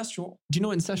be incestual. Do you know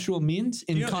what incestual means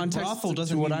in You know, context? brothel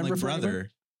doesn't to what mean I'm like referring to?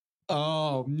 brother.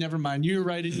 Oh, never mind. You're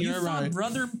right. You You're thought right.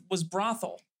 brother was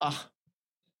brothel.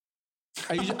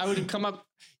 I would have come up.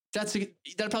 That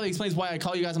probably explains why I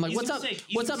call you guys. I'm like, Easy what's up? mistake,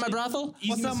 easy What's up, my mistake. brothel? Easy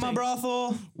What's up, my mistake.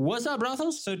 brothel? What's up,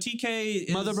 brothels? So TK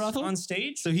is Mother brothel? on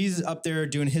stage So he's up there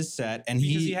doing his set, and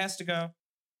because he he has to go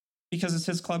because it's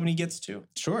his club and he gets to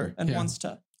sure, and Yeah. wants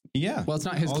to. yeah. Well, it's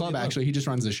not his All the club, above. actually. He just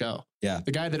runs the show. Yeah.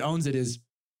 The guy that owns it is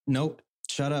Nope.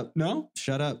 Shut up. no.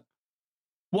 Shut up.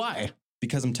 Why?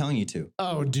 Because I'm telling you to.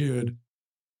 Oh, dude.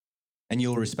 And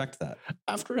you'll respect that.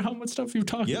 After how much stuff you've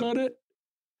talked about it?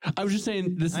 I was just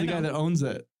saying, this is the guy that owns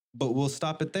it. But we'll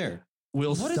stop it there.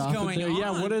 We'll what stop is going it there. on?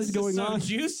 Yeah, what is going on?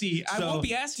 Juicy. I won't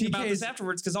be asking about this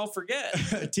afterwards because I'll forget.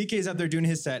 TK's out there doing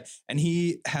his set, and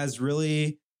he has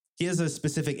a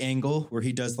specific angle where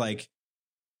he does like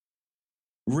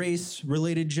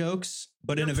race-related jokes,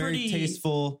 but in a very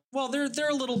tasteful. Well, they're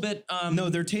a little bit. No,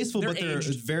 they're tasteful, but they're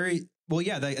aged. very. Well,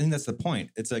 yeah, I think that's the point.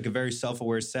 It's like a very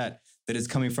self-aware set that is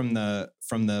coming from the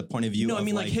point of view. No, of I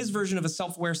mean like his version of a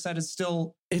self-aware set is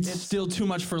still. It's still too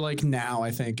much for like now,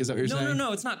 I think. Is that what you're saying?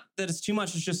 No. It's not that it's too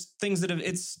much. It's just things that have.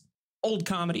 It's old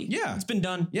comedy. Yeah, it's been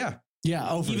done. Yeah. Yeah.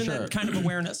 Oh, for even sure. that kind of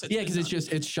awareness. Yeah, because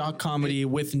it's shock comedy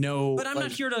with no. But I'm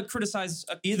not here to criticize.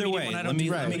 Either way, let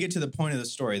me get to the point of the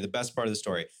story. The best part of the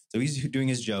story. So he's doing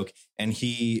his joke, and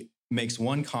he makes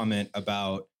one comment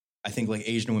about I think like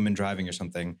Asian women driving or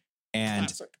something,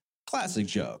 and. Classic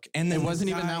joke. And then it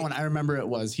wasn't even that one. I remember it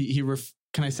was.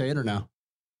 Can I say it or no?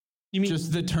 You mean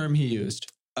just the term he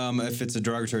used? If it's a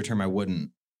derogatory term, I wouldn't.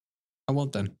 I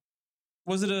won't then.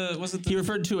 Was it he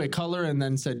referred to a color and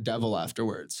then said devil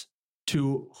afterwards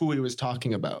to who he was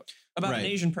talking about. About an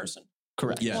Asian person.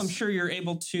 Correct. Yes. Well, I'm sure you're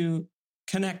able to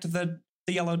connect the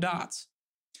yellow dots.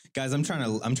 Guys, I'm trying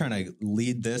to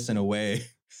lead this in a way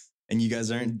and you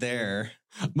guys aren't there.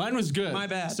 Mine was good. My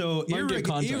bad. So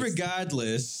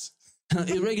irregardless.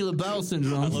 Irregular bowel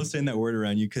syndrome. I love saying that word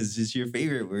around you because it's your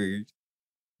favorite word.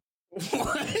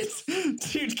 What?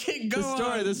 Dude,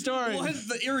 go The story. What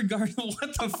the irregardless?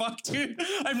 What the fuck, dude?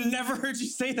 I've never heard you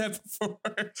say that before.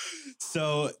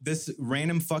 So this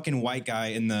random fucking white guy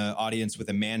in the audience with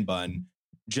a man bun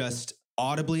just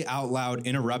audibly out loud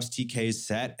interrupts TK's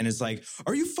set and is like,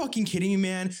 "Are you fucking kidding me,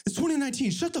 man? It's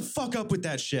 2019. Shut the fuck up with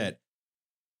that shit."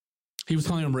 He was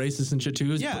calling him racist and shit too.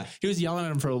 He was yelling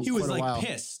at him for quite a while. He was like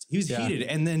pissed. He was heated.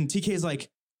 And then TK's like,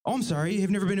 "Oh, I'm sorry.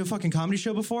 You've never been to a fucking comedy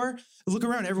show before? Look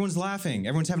around. Everyone's laughing.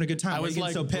 Everyone's having a good time. I was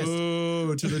like, so pissed."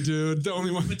 Boo to the dude. The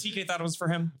only one. But TK thought it was for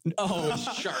him. Oh,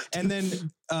 shark. And then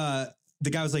the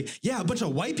guy was like, "Yeah, a bunch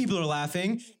of white people are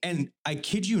laughing." And I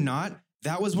kid you not,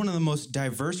 that was one of the most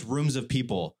diverse rooms of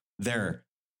people there.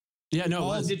 Yeah,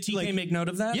 no. Did TK make note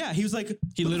of that? Yeah, he was like,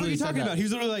 he literally what are you talking that. about? He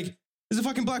was literally like, "There's a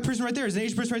fucking black person right there. There's an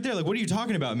Asian person right there. Like, what are you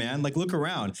talking about, man? Like, look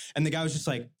around." And the guy was just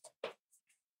like,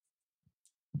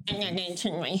 "I'm not going to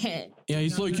turn my head." Yeah,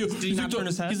 he's like, did he not turn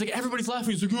his head? He's like, everybody's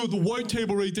laughing. He's like, "Oh, the white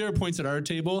table right there," points at our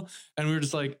table. And we were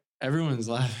just like, everyone's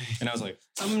laughing. And I was like,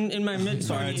 I'm in my mid-20s.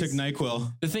 Sorry, I took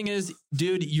NyQuil. The thing is,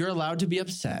 dude, you're allowed to be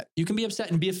upset. You can be upset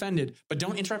and be offended, but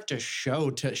don't interrupt a show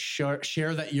to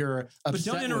share that you're upset. But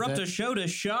don't interrupt a show to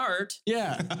shart.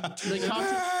 Yeah. Like,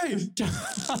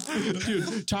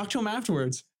 talk to him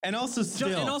afterwards. And also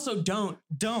don't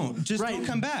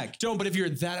come back. Don't. But if you're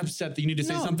that upset that you need to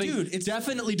say something, dude, it's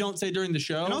definitely don't say during the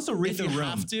show. And also read the room.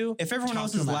 Have to, if everyone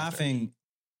else is laughing,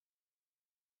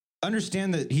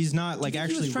 understand that he's not like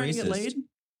actually racist. To get laid?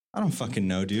 I don't fucking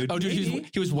know, dude. Oh, dude,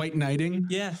 he was white knighting.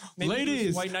 Yeah.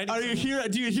 Ladies, are you here?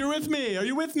 Do you here with me? Are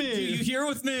you with me? Do you here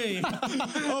with me?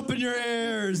 Open your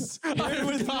ears. Here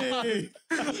with me.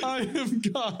 I am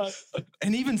God.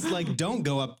 And even like, don't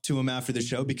go up to him after the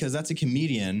show because that's a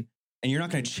comedian and you're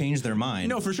not going to change their mind.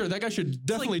 No, for sure. That guy should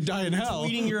definitely die in hell.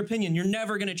 Tweeting your opinion. You're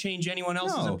never going to change anyone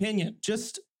else's opinion.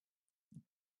 Just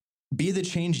be the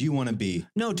change you want to be.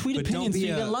 No, tweet opinions so you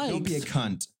get likes. Don't be a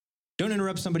cunt. Don't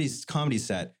interrupt somebody's comedy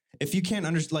set. If you can't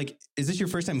understand, like, is this your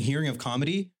first time hearing of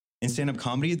comedy and stand-up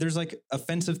comedy? There's like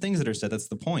offensive things that are said. That's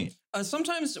the point.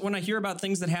 Sometimes when I hear about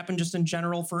things that happen just in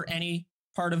general for any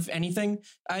part of anything,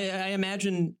 I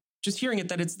imagine just hearing it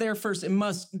that it's their first.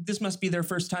 This must be their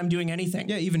first time doing anything.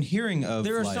 Yeah, even hearing of.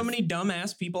 There are so many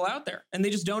dumbass people out there, and they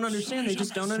just don't understand. They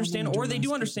just don't understand, or they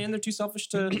do understand. They're too selfish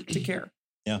to care.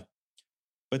 Yeah,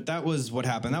 but that was what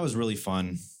happened. That was really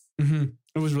fun. Mm-hmm.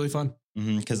 It was really fun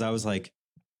because I was like,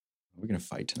 "Are we gonna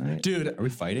fight tonight, dude? Are we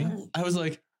fighting?" I was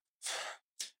like,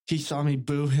 he saw me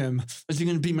boo him. Is he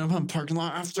gonna beat me up in the parking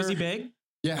lot after? Was he big?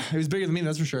 Yeah, he was bigger than me.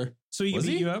 That's for sure. So he could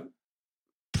beat you up.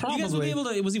 Probably. You guys would be able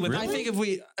to. Was he with? Really? I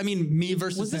think me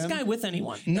versus was this him, guy with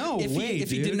anyone? No if way.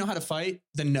 If he didn't know how to fight,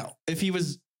 then no. If he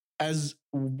was as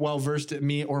well versed at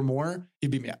me or more,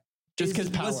 he'd beat me up. Just because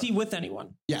power. Was he with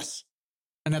anyone? Yes.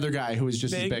 Another guy who was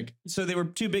just as big. So they were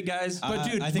two big guys. But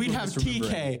dude, we'd have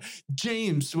TK.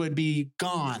 James would be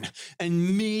gone.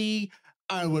 And me,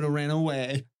 I would have ran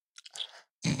away.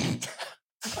 We're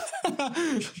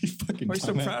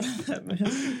so proud of that,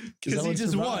 man. Because he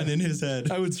just won in his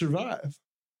head. I would survive.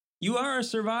 You are a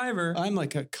survivor. I'm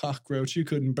like a cockroach. You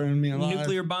couldn't burn me alive.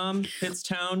 Nuclear bomb hits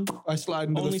town. I slide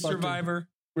into only the fucking... survivor.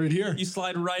 right here. You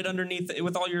slide right underneath it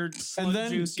with all your And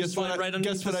then juice. guess what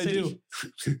I do?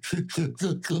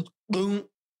 Boom.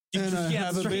 And I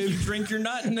have a baby. You drink your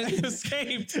nut and then you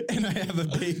escape. And I have a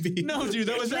baby. No, dude,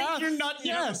 that was Drink after. your nut.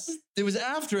 Yes, it was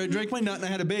after I drank my nut and I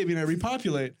had a baby and I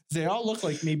repopulate. They all look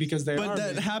like me because they are. But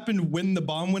that me. happened when the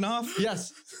bomb went off?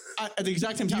 Yes, at the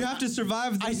exact same time. You have to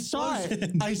survive the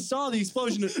explosion. I saw the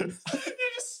explosion. You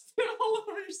just spit all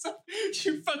over yourself.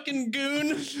 You fucking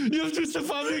goon. You have to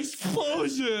survive the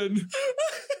explosion.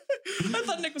 I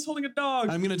thought Nick was holding a dog.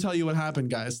 I'm going to tell you what happened,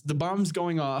 guys. The bomb's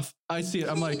going off. I see it.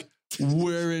 I'm like,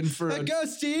 we're in for Let go,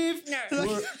 Steve.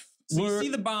 So you see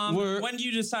the bomb. When do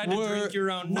you decide to drink your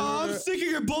own nut? I'm sick of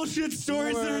your bullshit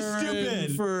stories that are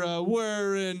stupid.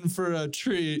 We're in for a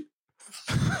treat.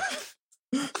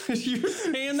 You're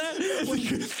saying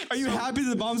that? Are you happy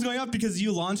the bomb's going off because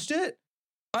you launched it?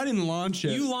 I didn't launch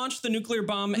it. You launched the nuclear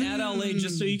bomb at LA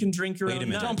just so you can drink your own Wait a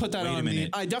minute. nut. Don't put that on me.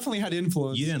 I definitely had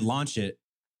influence. You didn't launch it,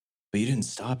 but you didn't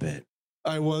stop it.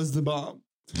 I was the bomb.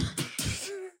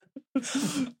 You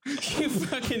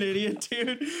fucking idiot,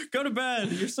 dude. Go to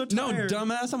bed. You're so tired. No,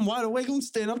 dumbass. I'm wide awake. I'm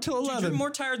staying up till 11. Dude, you're more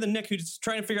tired than Nick, who's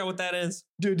trying to figure out what that is.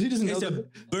 Dude, he doesn't know It's a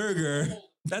that. burger.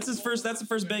 That's the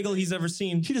first bagel he's ever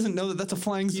seen. He doesn't know that that's a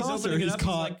flying He's saucer opening it he's up.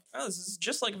 caught. He's like, oh, this is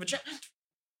just like a vagina.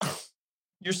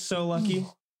 You're so lucky.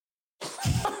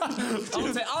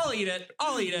 I'll eat it.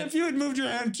 If you had moved your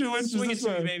hand 2 inches Swing it this to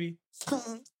me, way. baby.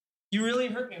 You really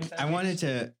hurt me with that. I wanted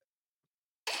to.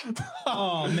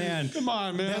 Oh, man. Come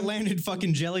on, man. That landed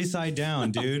fucking jelly side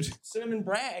down, dude. Cinnamon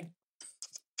brag.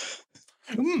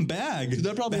 Bag. Dude,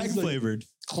 that probably bag has, like, flavored.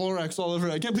 Clorox all over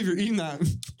it. I can't believe you're eating that.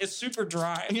 It's super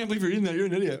dry. I can't believe you're eating that. You're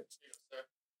an idiot.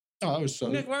 Oh, that was so.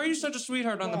 Nick, why are you such a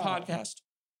sweetheart on the podcast?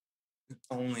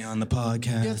 Only on the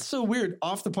podcast. Yeah, it's so weird.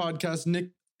 Off the podcast, Nick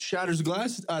shatters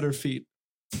glass at her feet.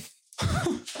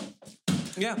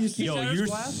 Yeah. Yo, you're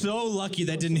so lucky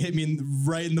that didn't hit me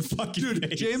right in the fucking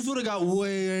face. James would have got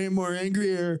way more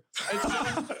angrier.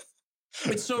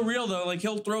 It's so real though. Like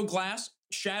he'll throw glass,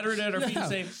 shatter it at our feet, and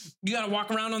say, "You got to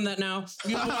walk around on that now.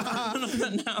 You got to walk around on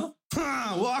that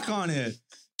now." Walk on it,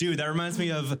 dude. That reminds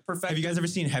me of. Have you guys ever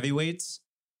seen Heavyweights?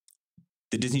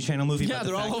 The Disney Channel movie. Yeah,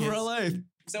 they're all over LA.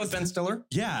 Is that with Ben Stiller?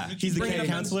 Yeah, he's the camp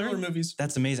counselor. Movies.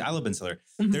 That's amazing. I love Ben Stiller.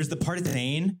 There's the part at the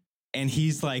Thane, and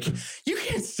he's like, "You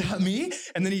can't stop me!"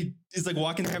 And then he is like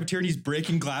walking the cafeteria, and he's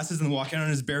breaking glasses and walking on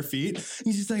his bare feet.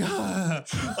 He's just like,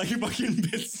 like a fucking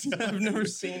bitch. I've never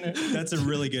seen it. That's a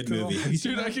really good movie. Have you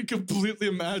seen Dude, I can completely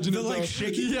imagine it. like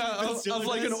shaking, of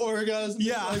like an orgasm.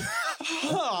 Yeah. Like,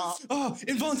 oh,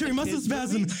 involuntary muscle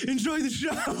spasm. Enjoy the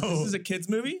show. This is a kids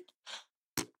movie.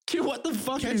 Dude, what the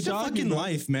fuck are you Catch the talking fucking about?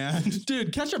 life, man.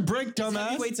 Dude, catch a break, dumbass.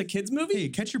 Heavyweight's a kids movie. Hey,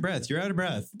 catch your breath. You're out of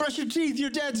breath. Brush your teeth. Your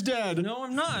dad's dead. No,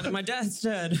 I'm not. My dad's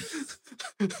dead.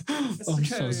 Oh, I'm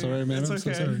so sorry, man. It's I'm so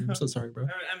okay. sorry. I'm so sorry, bro.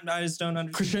 I just don't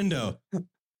understand. Crescendo.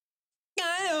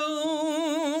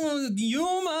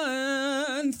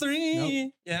 Human 3.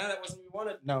 Nope. Yeah, that wasn't what you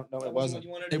wanted. No, That it wasn't. What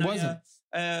you wanted. It And wasn't.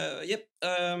 Yep.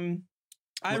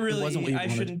 I It wasn't what really, you I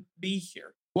wanted. shouldn't be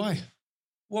here. Why?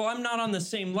 Well, I'm not on the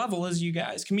same level as you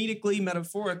guys, comedically,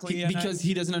 metaphorically, and Because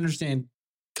he doesn't understand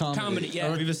comedy.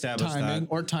 yeah. We've established Timing that.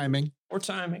 or timing. or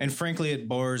timing, And frankly, it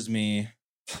bores me.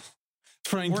 or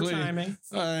Frankly, timing.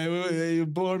 you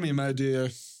bore me, my dear.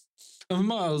 I'm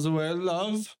miles away,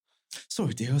 love.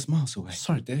 Sorry, dear, I was miles away.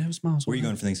 Sorry, Dave. I was miles Where away. are you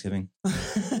going for Thanksgiving?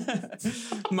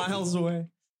 Miles away.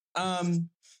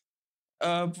 Well,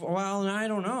 I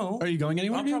don't know. Are you going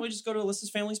anywhere? I'll dude? probably just go to Alyssa's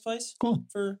family's place Cool.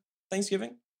 for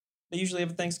Thanksgiving. They usually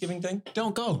have a Thanksgiving thing.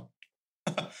 Don't go.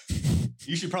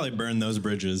 You should probably burn those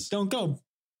bridges. Don't go.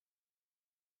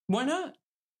 Why not?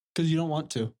 Because you don't want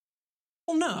to.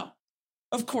 Well, no.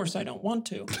 Of course I don't want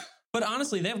to. But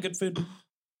honestly, they have good food.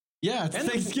 Yeah, it's And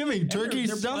they're- Thanksgiving. and Turkey,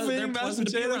 they're stuffing, pleasant mashed to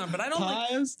be potatoes, around, but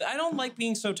I don't like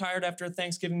being so tired after a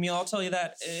Thanksgiving meal. I'll tell you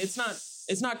that.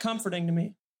 It's not comforting to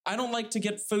me. I don't like to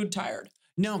get food tired.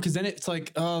 No, because then it's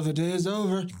like, oh, the day is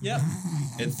over. Yep.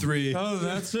 At 3. Oh,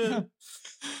 that's it.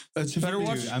 That's better Dude,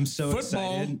 watch. I'm so football.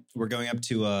 excited. We're going up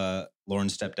to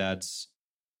Lauren's stepdad's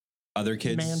other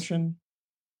kids Mansion.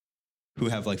 who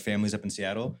have like families up in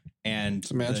Seattle. And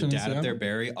It's a mansion the in dad up there, Seattle?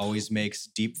 Barry, always makes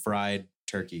deep fried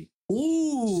turkey.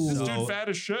 Ooh. This dude fat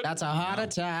as shit. That's a heart No,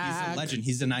 attack. He's a legend.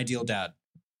 He's an ideal dad.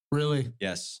 Really?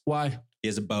 Yes. Why? He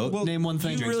has a boat. Well, Name one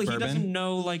thing. He drinks he bourbon. doesn't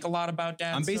know like a lot about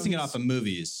dads. I'm basing so it off of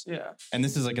movies. Yeah. And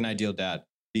this is like an ideal dad.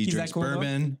 He He's drinks that cool, though?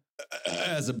 bourbon,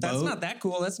 has a That's boat, not that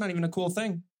cool. That's not even a cool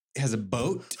thing. has a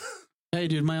boat, Hey,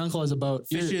 dude, my uncle has a boat.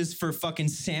 fishes for fucking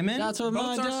salmon. That's what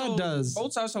my dad does.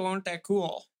 Boats also aren't that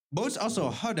cool. Boats also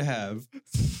hard to have.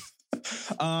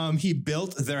 He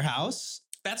built their house.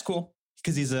 That's cool.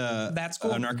 Because he's That's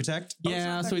cool. an architect.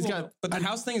 Yeah, so he's got. But the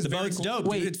house thing is The very boat's cool. dope.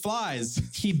 Wait. Dude, it flies.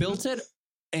 He built it,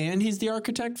 and he's the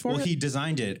architect for Well, it. he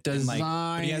designed it. and, Designed.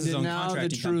 but he has his own now the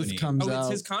contracting truth company. comes Oh, out.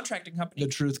 it's his contracting company. The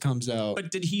truth comes out.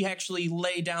 But did he actually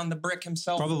lay down the brick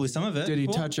himself? Probably some of it. Did he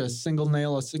Cool. touch a single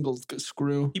nail, a single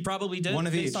screw? He probably did. One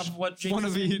of based each. off of what James One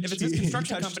of is saying. each. If it's his He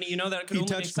construction touched- company, you know that it could He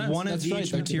only make touched sense. one of That's right,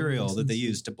 each that could material make that they sense.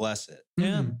 used to bless it.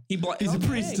 Yeah. Mm. He's a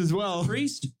priest as well.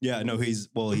 Priest. Yeah, no, he's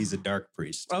a dark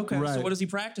priest. Okay. So Right. what does he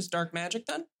practice? Dark magic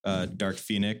then? Dark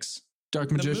Phoenix. Dark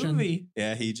The magician. movie.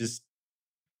 Yeah, he just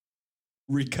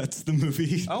recuts the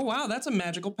movie. Oh wow, that's a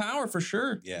magical power for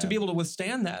sure. Yeah. To be able to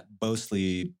withstand that.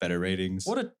 Mostly better ratings.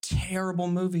 What a terrible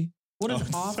movie. What an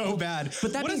it's awful. so bad.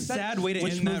 But that what a being said, sad way to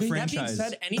which end that movie? That franchise. being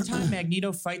said, anytime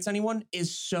Magneto fights anyone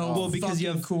is so Well, because you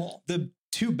fucking have- cool. The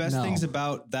two best No. things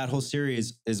about that whole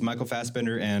series is Michael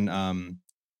Fassbender and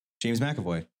James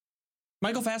McAvoy.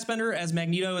 Michael Fassbender as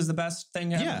Magneto is the best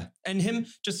thing ever. Yeah. And him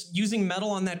just using metal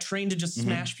on that train to just Mhm.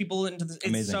 smash people into the. It's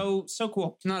Amazing. so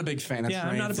cool. Not a big fan of Yeah,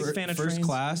 I'm not a trains. big fan of First trains.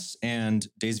 Class and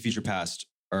Days of Future Past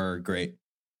are great.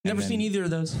 Never And seen then- either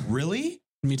of those. Really?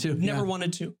 Me too. Never yeah.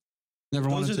 wanted to. Never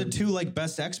Those wanted are to. the two like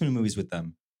best X-Men movies with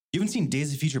them. You haven't seen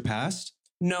Days of Future Past?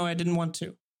 No, I didn't want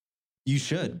to. You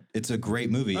should. It's a great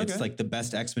movie. Okay. It's like the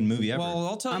best X-Men movie ever. Well,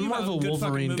 I'll tell I'm you more about of a good fucking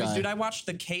Wolverine movies, guy. dude. I watched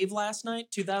The Cave last night,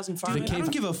 2005. The I Cave-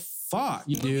 don't give a fuck.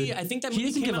 You movie, dude. I think that He movie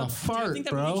doesn't came give a out. Dude, I fart, think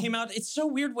that bro. movie came out. It's so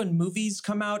weird when movies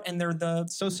come out and they're the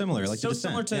So similar, like so The Descent.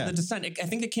 similar to yeah. The Descent. I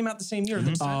think it came out the same year. The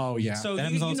Mhm. Descent. Oh yeah. So That you,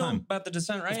 happens all you the know time. about The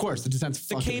Descent, right? Of course, the Descent's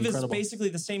The fucking Cave incredible. is basically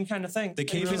the same kind of thing. The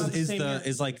Cave It came out the same year.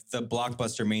 is like the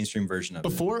blockbuster mainstream version of it.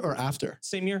 Before or after?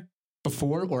 Same year.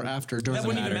 Before or after? That Doesn't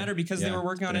wouldn't matter. even matter because they Yeah, were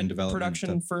working on they're in it development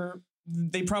production stuff. for.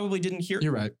 They probably didn't hear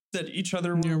You're right. that each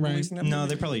other were You're right. releasing that No,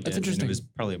 movie. they probably did. That's and interesting. It was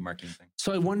probably a marketing thing.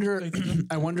 So I wonder. So you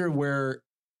think- I wonder where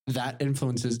that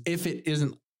influences, if it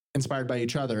isn't inspired by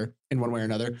each other in one way or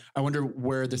another. I wonder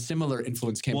where the similar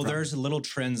influence came Well, from. there's little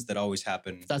trends that always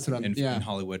happen That's what I'm. in Yeah.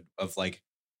 Hollywood of like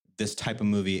this type of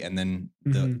movie, and then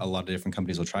Mhm. a lot of different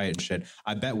companies will try it and shit.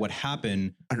 I bet what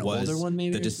happened An was older one,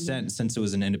 maybe. The or something? Descent, since it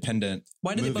was an independent.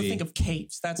 Why did they both movie. think of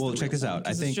caves? That's Well, the check real this out. thing,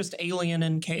 'cause I think- it's just alien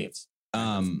in caves,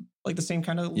 like the same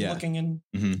kind of Yeah. looking and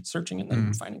Mhm. searching and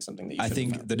then Mhm. finding something that you I shouldn't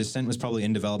think have found. The Descent was probably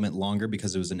in development longer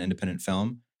because it was an independent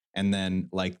film. And then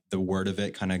like the word of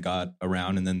it kind of got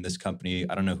around, and then this company,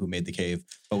 I don't know who made The Cave,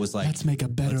 but was like, Let's make a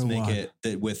better let's make one.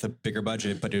 it with a bigger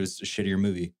budget, but it was a shittier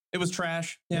movie. It was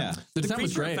trash. Yeah. The The Descent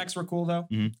was creature great. effects were cool though.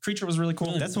 Mhm. Creature was really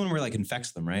cool. That's the one where like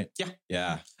infects them, right? Yeah.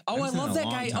 Yeah. Oh, I haven't seen love it in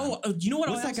that a guy. long Oh, you know what?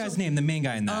 What's I that also- guy's name? The main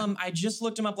guy in that? I just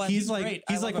looked him up last. he's like great.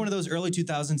 he's like one of those early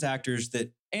 2000s actors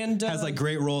that and has like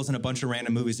great roles in a bunch of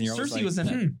random movies, and you're always Cersei like, was in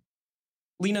it.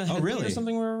 Lena Headey really? or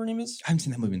something, whatever her name is. I haven't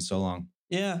seen that movie in so long.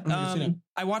 Yeah. never seen it.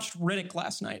 I watched Riddick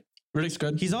last night. Riddick's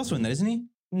good. He's also in that, isn't he?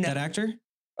 No. That actor?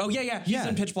 Oh yeah. He's Yeah.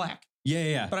 in Pitch Black.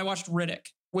 Yeah. But I watched Riddick,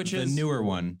 which The is newer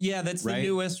one. Yeah, that's right? the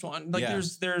newest one. Like Yeah.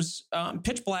 there's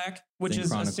Pitch Black, which Then is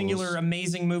Chronicles. a singular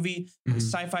amazing movie, Mhm.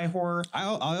 sci-fi horror. I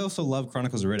also love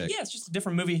Chronicles of Riddick. Yeah, it's just a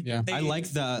different movie. Yeah. I like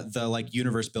the like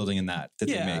universe building in that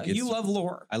they Yeah, make. It's, you love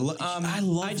lore. I love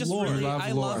I just lore. really, You love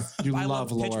I lore. love, You I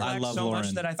love love Pitch lore. Black I love so much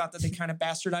Lauren. that I thought that they kind of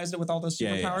bastardized it with all those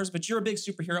Yeah, superpowers. yeah. But you're a big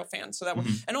superhero fan, so that one.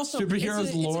 Mhm. And also, Superheroes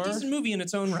it's lore? a decent movie in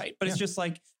its own right. But it's Yeah. just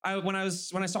like when I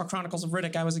saw Chronicles of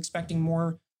Riddick, I was expecting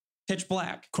more Pitch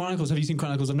Black. Chronicles. Have you seen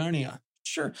Chronicles of Narnia?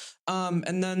 Sure.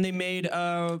 And then they made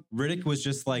Riddick was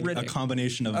just like a Riddick.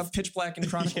 combination of Pitch Black and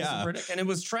Chronicles Yeah. of Riddick, and it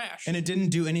was trash. and it didn't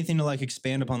do anything to like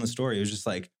expand upon the story. It was just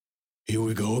like, here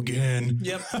we go again.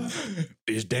 Yep.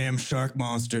 These damn shark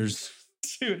monsters.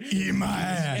 Dude. Eat my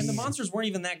ass. And the monsters weren't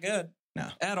even that good. No.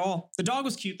 At all. The dog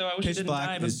was cute though. I wish Pitch he didn't Black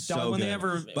die. But is dog, so when they good.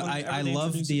 ever, But whenever I they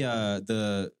love introduced-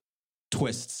 the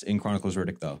twists in Chronicles of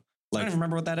Riddick though. I Like don't even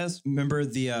remember what that is. remember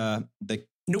the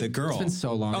Nope. the girl. It's been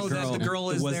so long. Oh, that the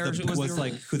girl is was there. the, was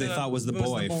like who they thought was the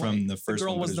boy from the The first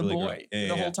girl one. but was it the really boy girl. Yeah,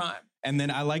 the yeah. whole time. And then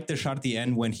I like the shot at the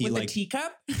end when he With like the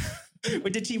teacup?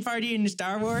 With the tea party in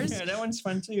Star Wars? Yeah, that one's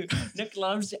fun too. Nick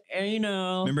loves,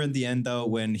 remember in the end though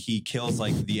when he kills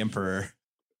like the emperor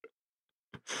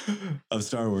of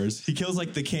Star Wars. He kills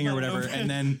like the king or Oh, whatever, okay. and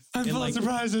then I'm it, full like, of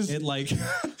surprises. it like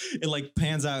it like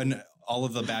pans out and all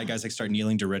of the bad guys like start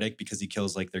kneeling to Riddick because he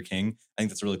kills like their king. I think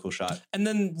that's a really cool shot. And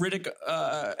then Riddick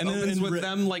And then opens with Rid-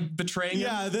 them like betraying him.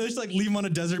 Yeah, they just like leave him on a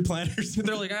desert planet or something.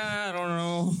 They're like, I don't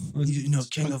know. you know,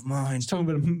 king of mine. It's talking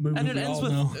about a movie And it we ends all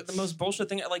with know. the most bullshit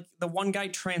thing. Like the one guy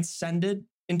transcended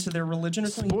into their religion or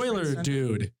something. Spoiler, Transcended.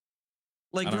 dude.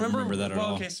 Like I don't remember remember that at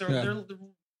all. Okay, so Yeah.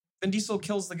 Vin Diesel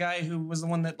kills the guy who was the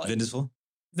one that like Vin Diesel?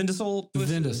 Vin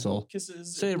Diesel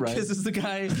kisses. Say it right. Kisses the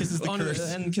guy. Kisses the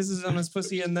curse. And kisses on his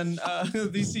pussy, and then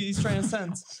he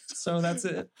transcends. So that's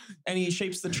it. And he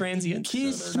shapes the transient.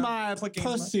 Kiss my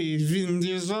pussy, Vin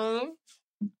Diesel.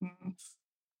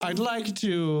 I'd like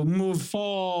to move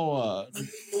forward. I'm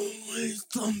always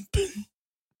thumping.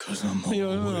 Because I'm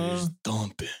always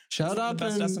thumping. Shut up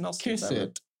and kiss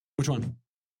it. Which one?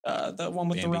 The one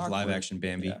with Bambi, the rock. live action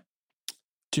Bambi. Yeah.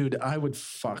 Dude, I would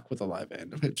fuck with a live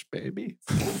anime baby.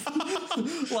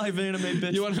 Live anime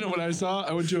bitch. You want to know what I saw?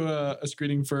 I went to a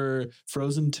screening for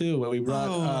Frozen 2 where we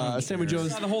brought Sammy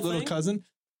Joe's little cousin.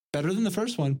 Better than the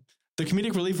first one. The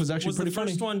comedic relief was actually pretty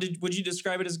funny. The first one, would you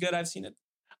describe it as good? I've seen it.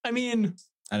 I mean,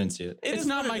 I didn't see it. It's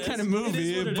not my kind of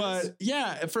movie, but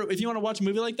yeah, if you want to watch a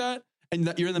movie like that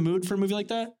and you're in the mood for a movie like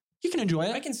that, you can enjoy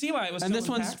it. I can see why it was and so this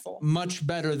impactful. One's much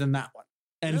better than that one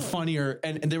and funnier.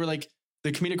 And they were like,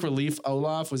 the comedic relief,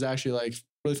 Olaf, was actually like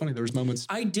really funny. There was moments.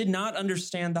 I did not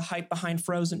understand the hype behind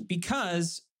Frozen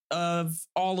because of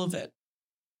all of it.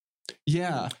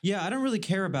 Yeah. Yeah, I don't really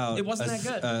care about it wasn't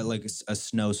that good. Like a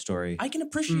snow story. I can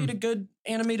appreciate a good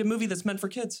animated movie that's meant for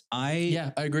kids.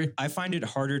 I agree. I find it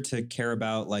harder to care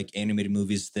about like animated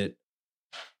movies that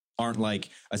aren't like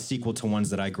a sequel to ones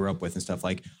that I grew up with and stuff.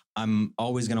 Like I'm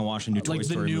always going to watch a new Toy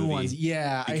Story movie. Like the new ones.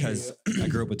 Yeah. Because I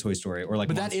grew up with Toy Story or like.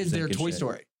 But that is their Toy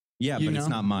Story. Yeah, but it's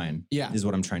not mine. Yeah. Is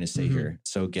what I'm trying to say here.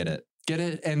 So get it. Get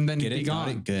it and then get be it, gone.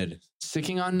 Got it, good.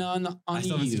 Sticking on I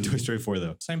still haven't seen Toy Story 4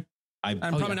 though. Same. I'm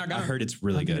probably not gonna. I heard it's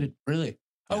really good. Really?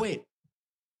 Yeah. Oh, wait.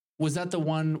 Was that the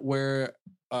one where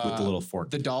with the little fork?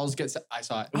 The dolls get I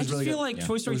saw it. It was I just really feel good. like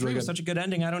Toy Story 3 was such a good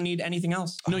ending. I don't need anything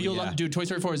else. No, you'll love dude, Toy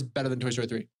Story 4 is better than Toy Story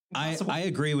 3. I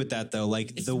agree with that though.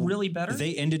 Like it's really better.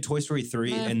 They ended Toy Story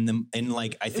 3 and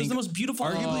like I think it was the most beautiful,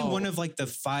 arguably one of like the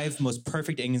 5 most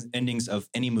perfect endings of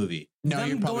any movie. No, them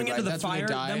you're going right. into the That's fire,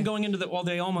 them going into the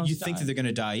they almost. You think that they're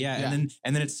gonna die, yeah.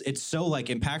 And then it's so like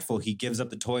impactful. He gives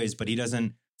up the toys, but he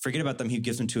doesn't forget about them. He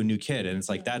gives them to a new kid, and it's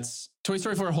like that's Toy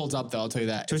Story 4 holds up though. I'll tell you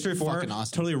that. Toy Story 4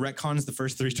 awesome. Totally retcons the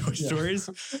first 3 Toy Stories,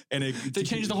 and they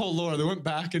changed the whole lore. They went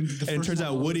back and it turns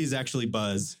out Woody's actually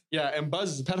Buzz. Yeah, and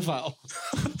Buzz is a pedophile.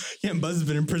 Yeah, and Buzz has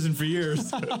been in prison for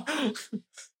years, and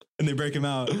they break him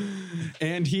out,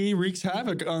 and he wreaks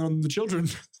havoc on the children.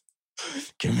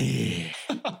 Come here.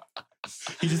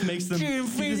 He just makes them to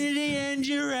infinity and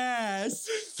your ass.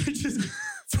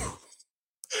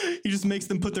 He just makes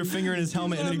them put their finger in his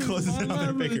helmet and then he closes it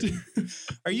on their finger.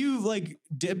 Are you like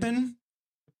dipping?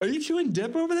 Are you chewing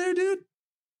dip over there, dude?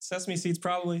 Sesame seeds,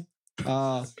 probably.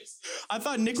 I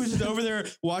thought Nick was just over there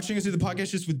watching us do the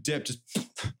podcast just with dip. Just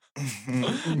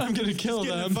I'm gonna kill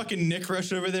them. Fucking Nick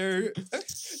Rush over there.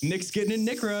 Nick's getting a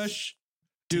Nick Rush.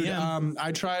 Dude,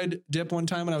 I tried dip one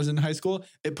time when I was in high school.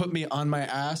 It put me on my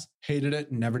ass. Hated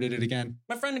it. Never did it again.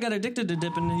 My friend got addicted to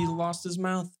dip and he lost his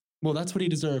mouth. Well, that's what he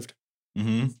deserved.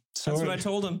 Mm-hmm. That's what I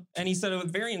told him. And he said it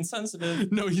was very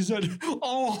insensitive. No, he said,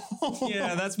 oh.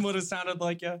 Yeah, that's what it sounded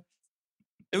like, yeah.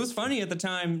 It was funny at the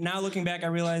time. Now looking back, I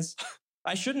realize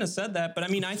I shouldn't have said that. But I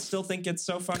mean, I still think it's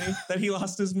so funny that he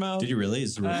lost his mouth. Did you really?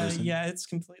 Is it a real person? Yeah, it's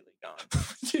completely gone.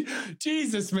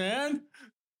 Jesus, man.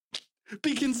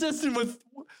 Be consistent with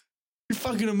your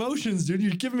fucking emotions, dude.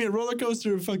 You're giving me a roller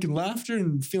coaster of fucking laughter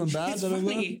and feeling bad. It's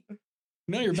funny.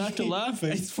 Now you're back to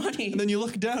laughing. It's funny. And then you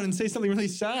look down and say something really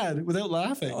sad without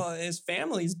laughing. Oh, his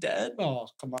family's dead. Oh,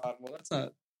 come on. Well, that's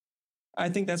not. I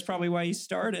think that's probably why he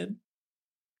started.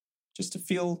 Just to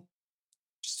feel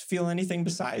anything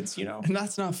besides, you know. And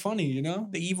that's not funny, you know?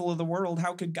 The evil of the world.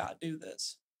 How could God do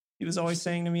this? He was always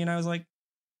saying to me, and I was like,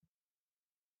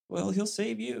 well, he'll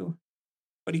save you.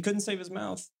 But he couldn't save his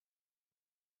mouth.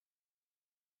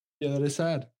 Yeah, that is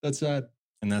sad. That's sad.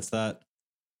 And that's that.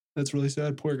 That's really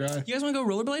sad. Poor guy. You guys want to go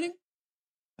rollerblading?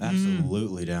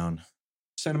 Absolutely down.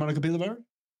 Santa Monica Boulevard?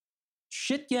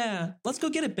 Shit, yeah. Let's go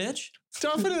get it, bitch.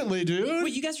 Definitely, dude.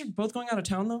 Wait, you guys are both going out of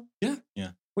town, though? Yeah.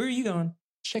 Yeah. Where are you going?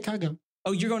 Chicago.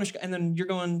 Oh, you're going to Chicago, and then you're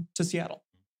going to Seattle.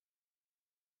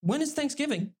 When is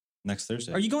Thanksgiving? Next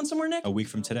Thursday. Are you going somewhere, Nick? A week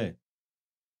from today. Are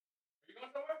you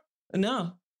going somewhere?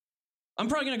 No. I'm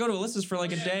probably going to go to Alyssa's for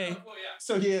like a day.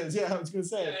 So he is. Yeah, I was going to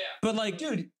say. Yeah. But like,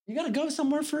 dude, you got to go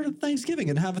somewhere for Thanksgiving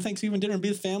and have a Thanksgiving dinner and be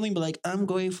with family and be like, I'm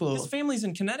going for. His family's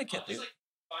in Connecticut, dude.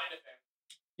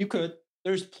 You could.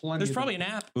 There's plenty. There's probably an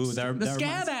app. Ooh, the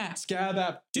Scab app. Scab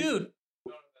app. Dude.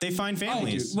 They find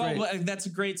families. Well, that's a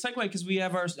great segue because we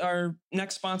have our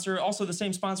next sponsor, also the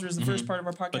same sponsor as the first part of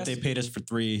our podcast. But they paid us for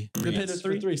 3. They paid us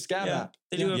for 3. Scab app.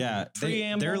 They do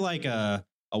they're like a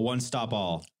one-stop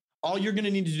all. All you're going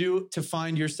to need to do to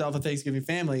find yourself a Thanksgiving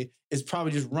family is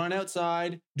probably just run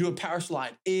outside, do a power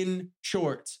slide in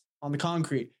shorts on the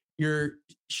concrete. Your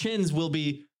shins will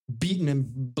be beaten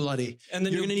and bloody. And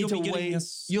then you're gonna need to wait.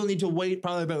 You'll need to wait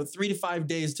probably about 3 to 5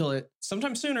 days till it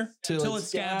sometime sooner till it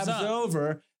scabs up.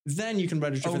 over. Then you can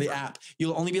register for the app.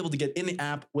 You'll only be able to get in the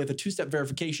app with a 2-step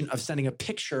verification of sending a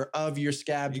picture of your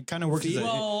scab. It kind of works. It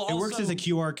works as a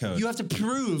QR code. You have to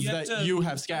prove that you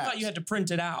have scabs. I thought you had to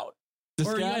print it out.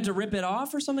 Or you had to rip it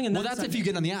off or something? And that's if you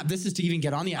get on the app. This is to even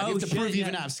get on the app. You have to prove you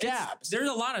even have scabs. There's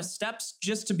a lot of steps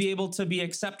just to be able to be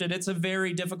accepted. It's a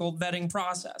very difficult vetting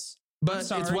process. But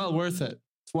it's well worth it.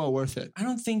 It's well worth it. I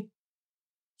don't think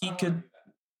he could.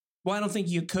 Well, I don't think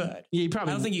you could. Yeah, I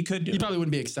don't think you could do it. You probably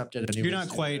wouldn't be accepted anyway. You're not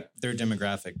quite their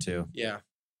demographic, too. Yeah.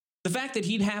 The fact that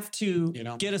he'd have to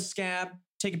get a scab,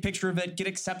 take a picture of it, get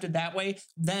accepted that way,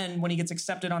 then when he gets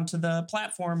accepted onto the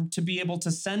platform to be able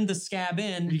to send the scab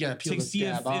in to see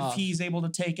if he's able to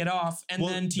take it off, and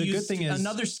then to use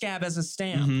another scab as a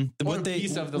stamp. What they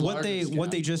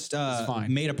just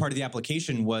made a part of the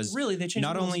application was really they changed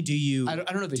not only do you I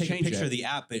don't know if they take a picture of the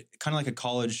app, but kind of like a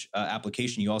college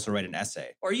application, you also write an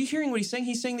essay. Are you hearing what he's saying?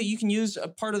 He's saying that you can use a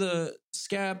part of the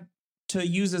scab to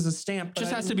use as a stamp.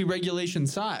 Just has to be regulation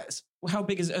size. How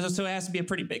big is it? So it has to be a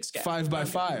pretty big scab. 5 by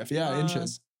 5,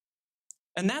 inches.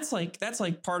 And that's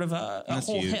like part of a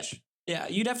whole huge. hip. Yeah,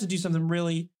 you'd have to do something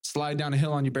really. Slide down a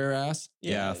hill on your bare ass.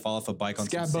 Yeah, fall off a bike on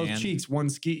scab some both sand. cheeks. One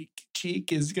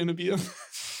cheek is gonna be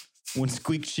one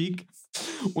squeak cheek.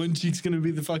 One cheek's gonna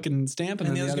be the fucking stamp, and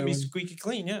then the other's other gonna be squeaky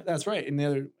clean. Yeah, that's right. And the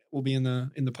other will be in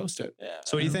the post-it. Yeah.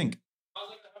 So what do you think?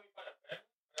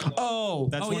 Oh,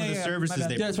 that's one of the services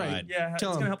they provide. Right. Yeah, it's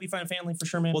gonna help you find a family for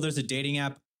sure, man. Well, there's a dating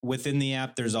app within the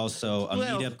app. There's also a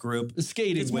meetup group.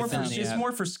 Skating. It's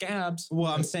more for scabs.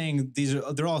 Well, I'm saying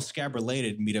they're all scab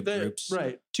related meetup groups.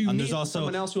 Right. There's also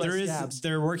someone else who has scabs.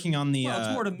 They're working on the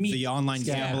online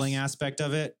gambling aspect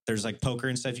of it. There's like poker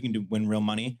and stuff. You can win real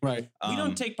money. Right. We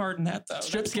don't take part in that though.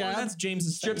 Strip scab. That's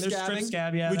James's strip thing. scabbing. Strip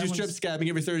scab. Yeah. We do strip scabbing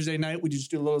every Thursday night. We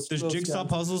just do a little. There's jigsaw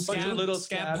puzzles. Little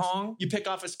scab pong. You pick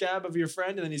off a scab of your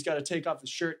friend, and then he's got to take off his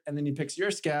shirt, and then he picks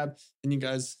your scab, and you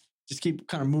guys just keep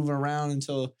kind of moving around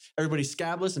until everybody's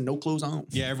scabless and no clothes on.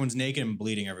 Yeah, everyone's naked and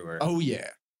bleeding everywhere. Oh yeah.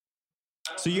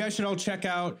 So you guys should all check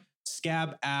out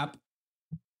Scab app.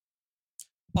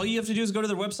 All you have to do is go to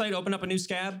their website, open up a new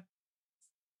scab,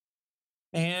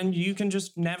 and you can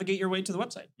just navigate your way to the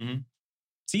website. Mm-hmm.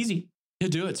 It's easy. Yeah,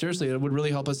 do it. Seriously, it would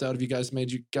really help us out if you guys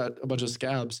got a bunch of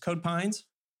scabs. Code Pines.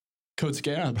 Code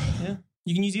scab. Yeah.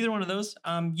 You can use either one of those.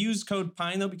 Use code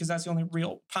Pine though, because that's the only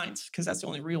real Pines, because that's the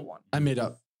only real one. I made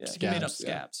up scabs. You made up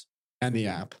scabs. And the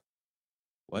app.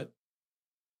 What?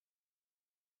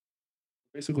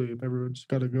 Basically, everyone's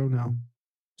got to go now.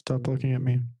 Stop looking at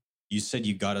me. You said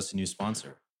you got us a new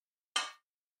sponsor.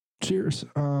 Cheers.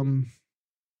 You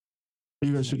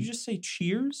guys should. Did you just say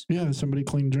cheers? Yeah, somebody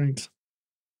cleaned drinks.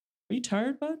 Are you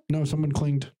tired, bud? No, someone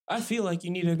cleaned. I feel like you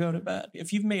need to go to bed.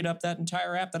 If you've made up that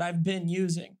entire app that I've been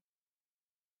using.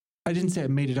 I didn't say I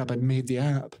made it up. I made the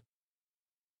app.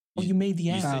 Oh, you made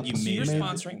the app. You said you made you're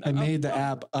sponsoring that. I made the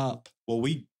app up. Well,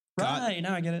 we got right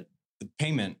now I get it. The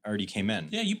payment already came in.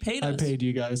 Yeah, you paid us. I paid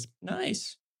you guys.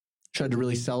 Nice. Tried to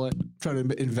really sell it. Tried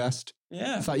to invest.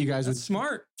 Yeah. I thought you guys would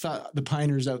smart. Thought the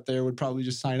Piners out there would probably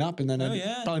just sign up and then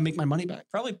I'd probably make my money back.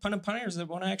 Probably ton of Piners that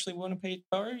want to pay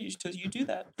for you to you do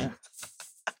that. Yeah.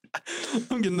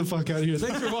 I'm getting the fuck out of here.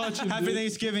 Thanks for watching. Happy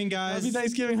Thanksgiving, guys. Happy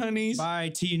Thanksgiving, honeys.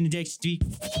 Bye. See you next week.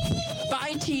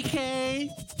 Bye, TK.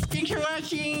 Thanks for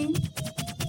watching.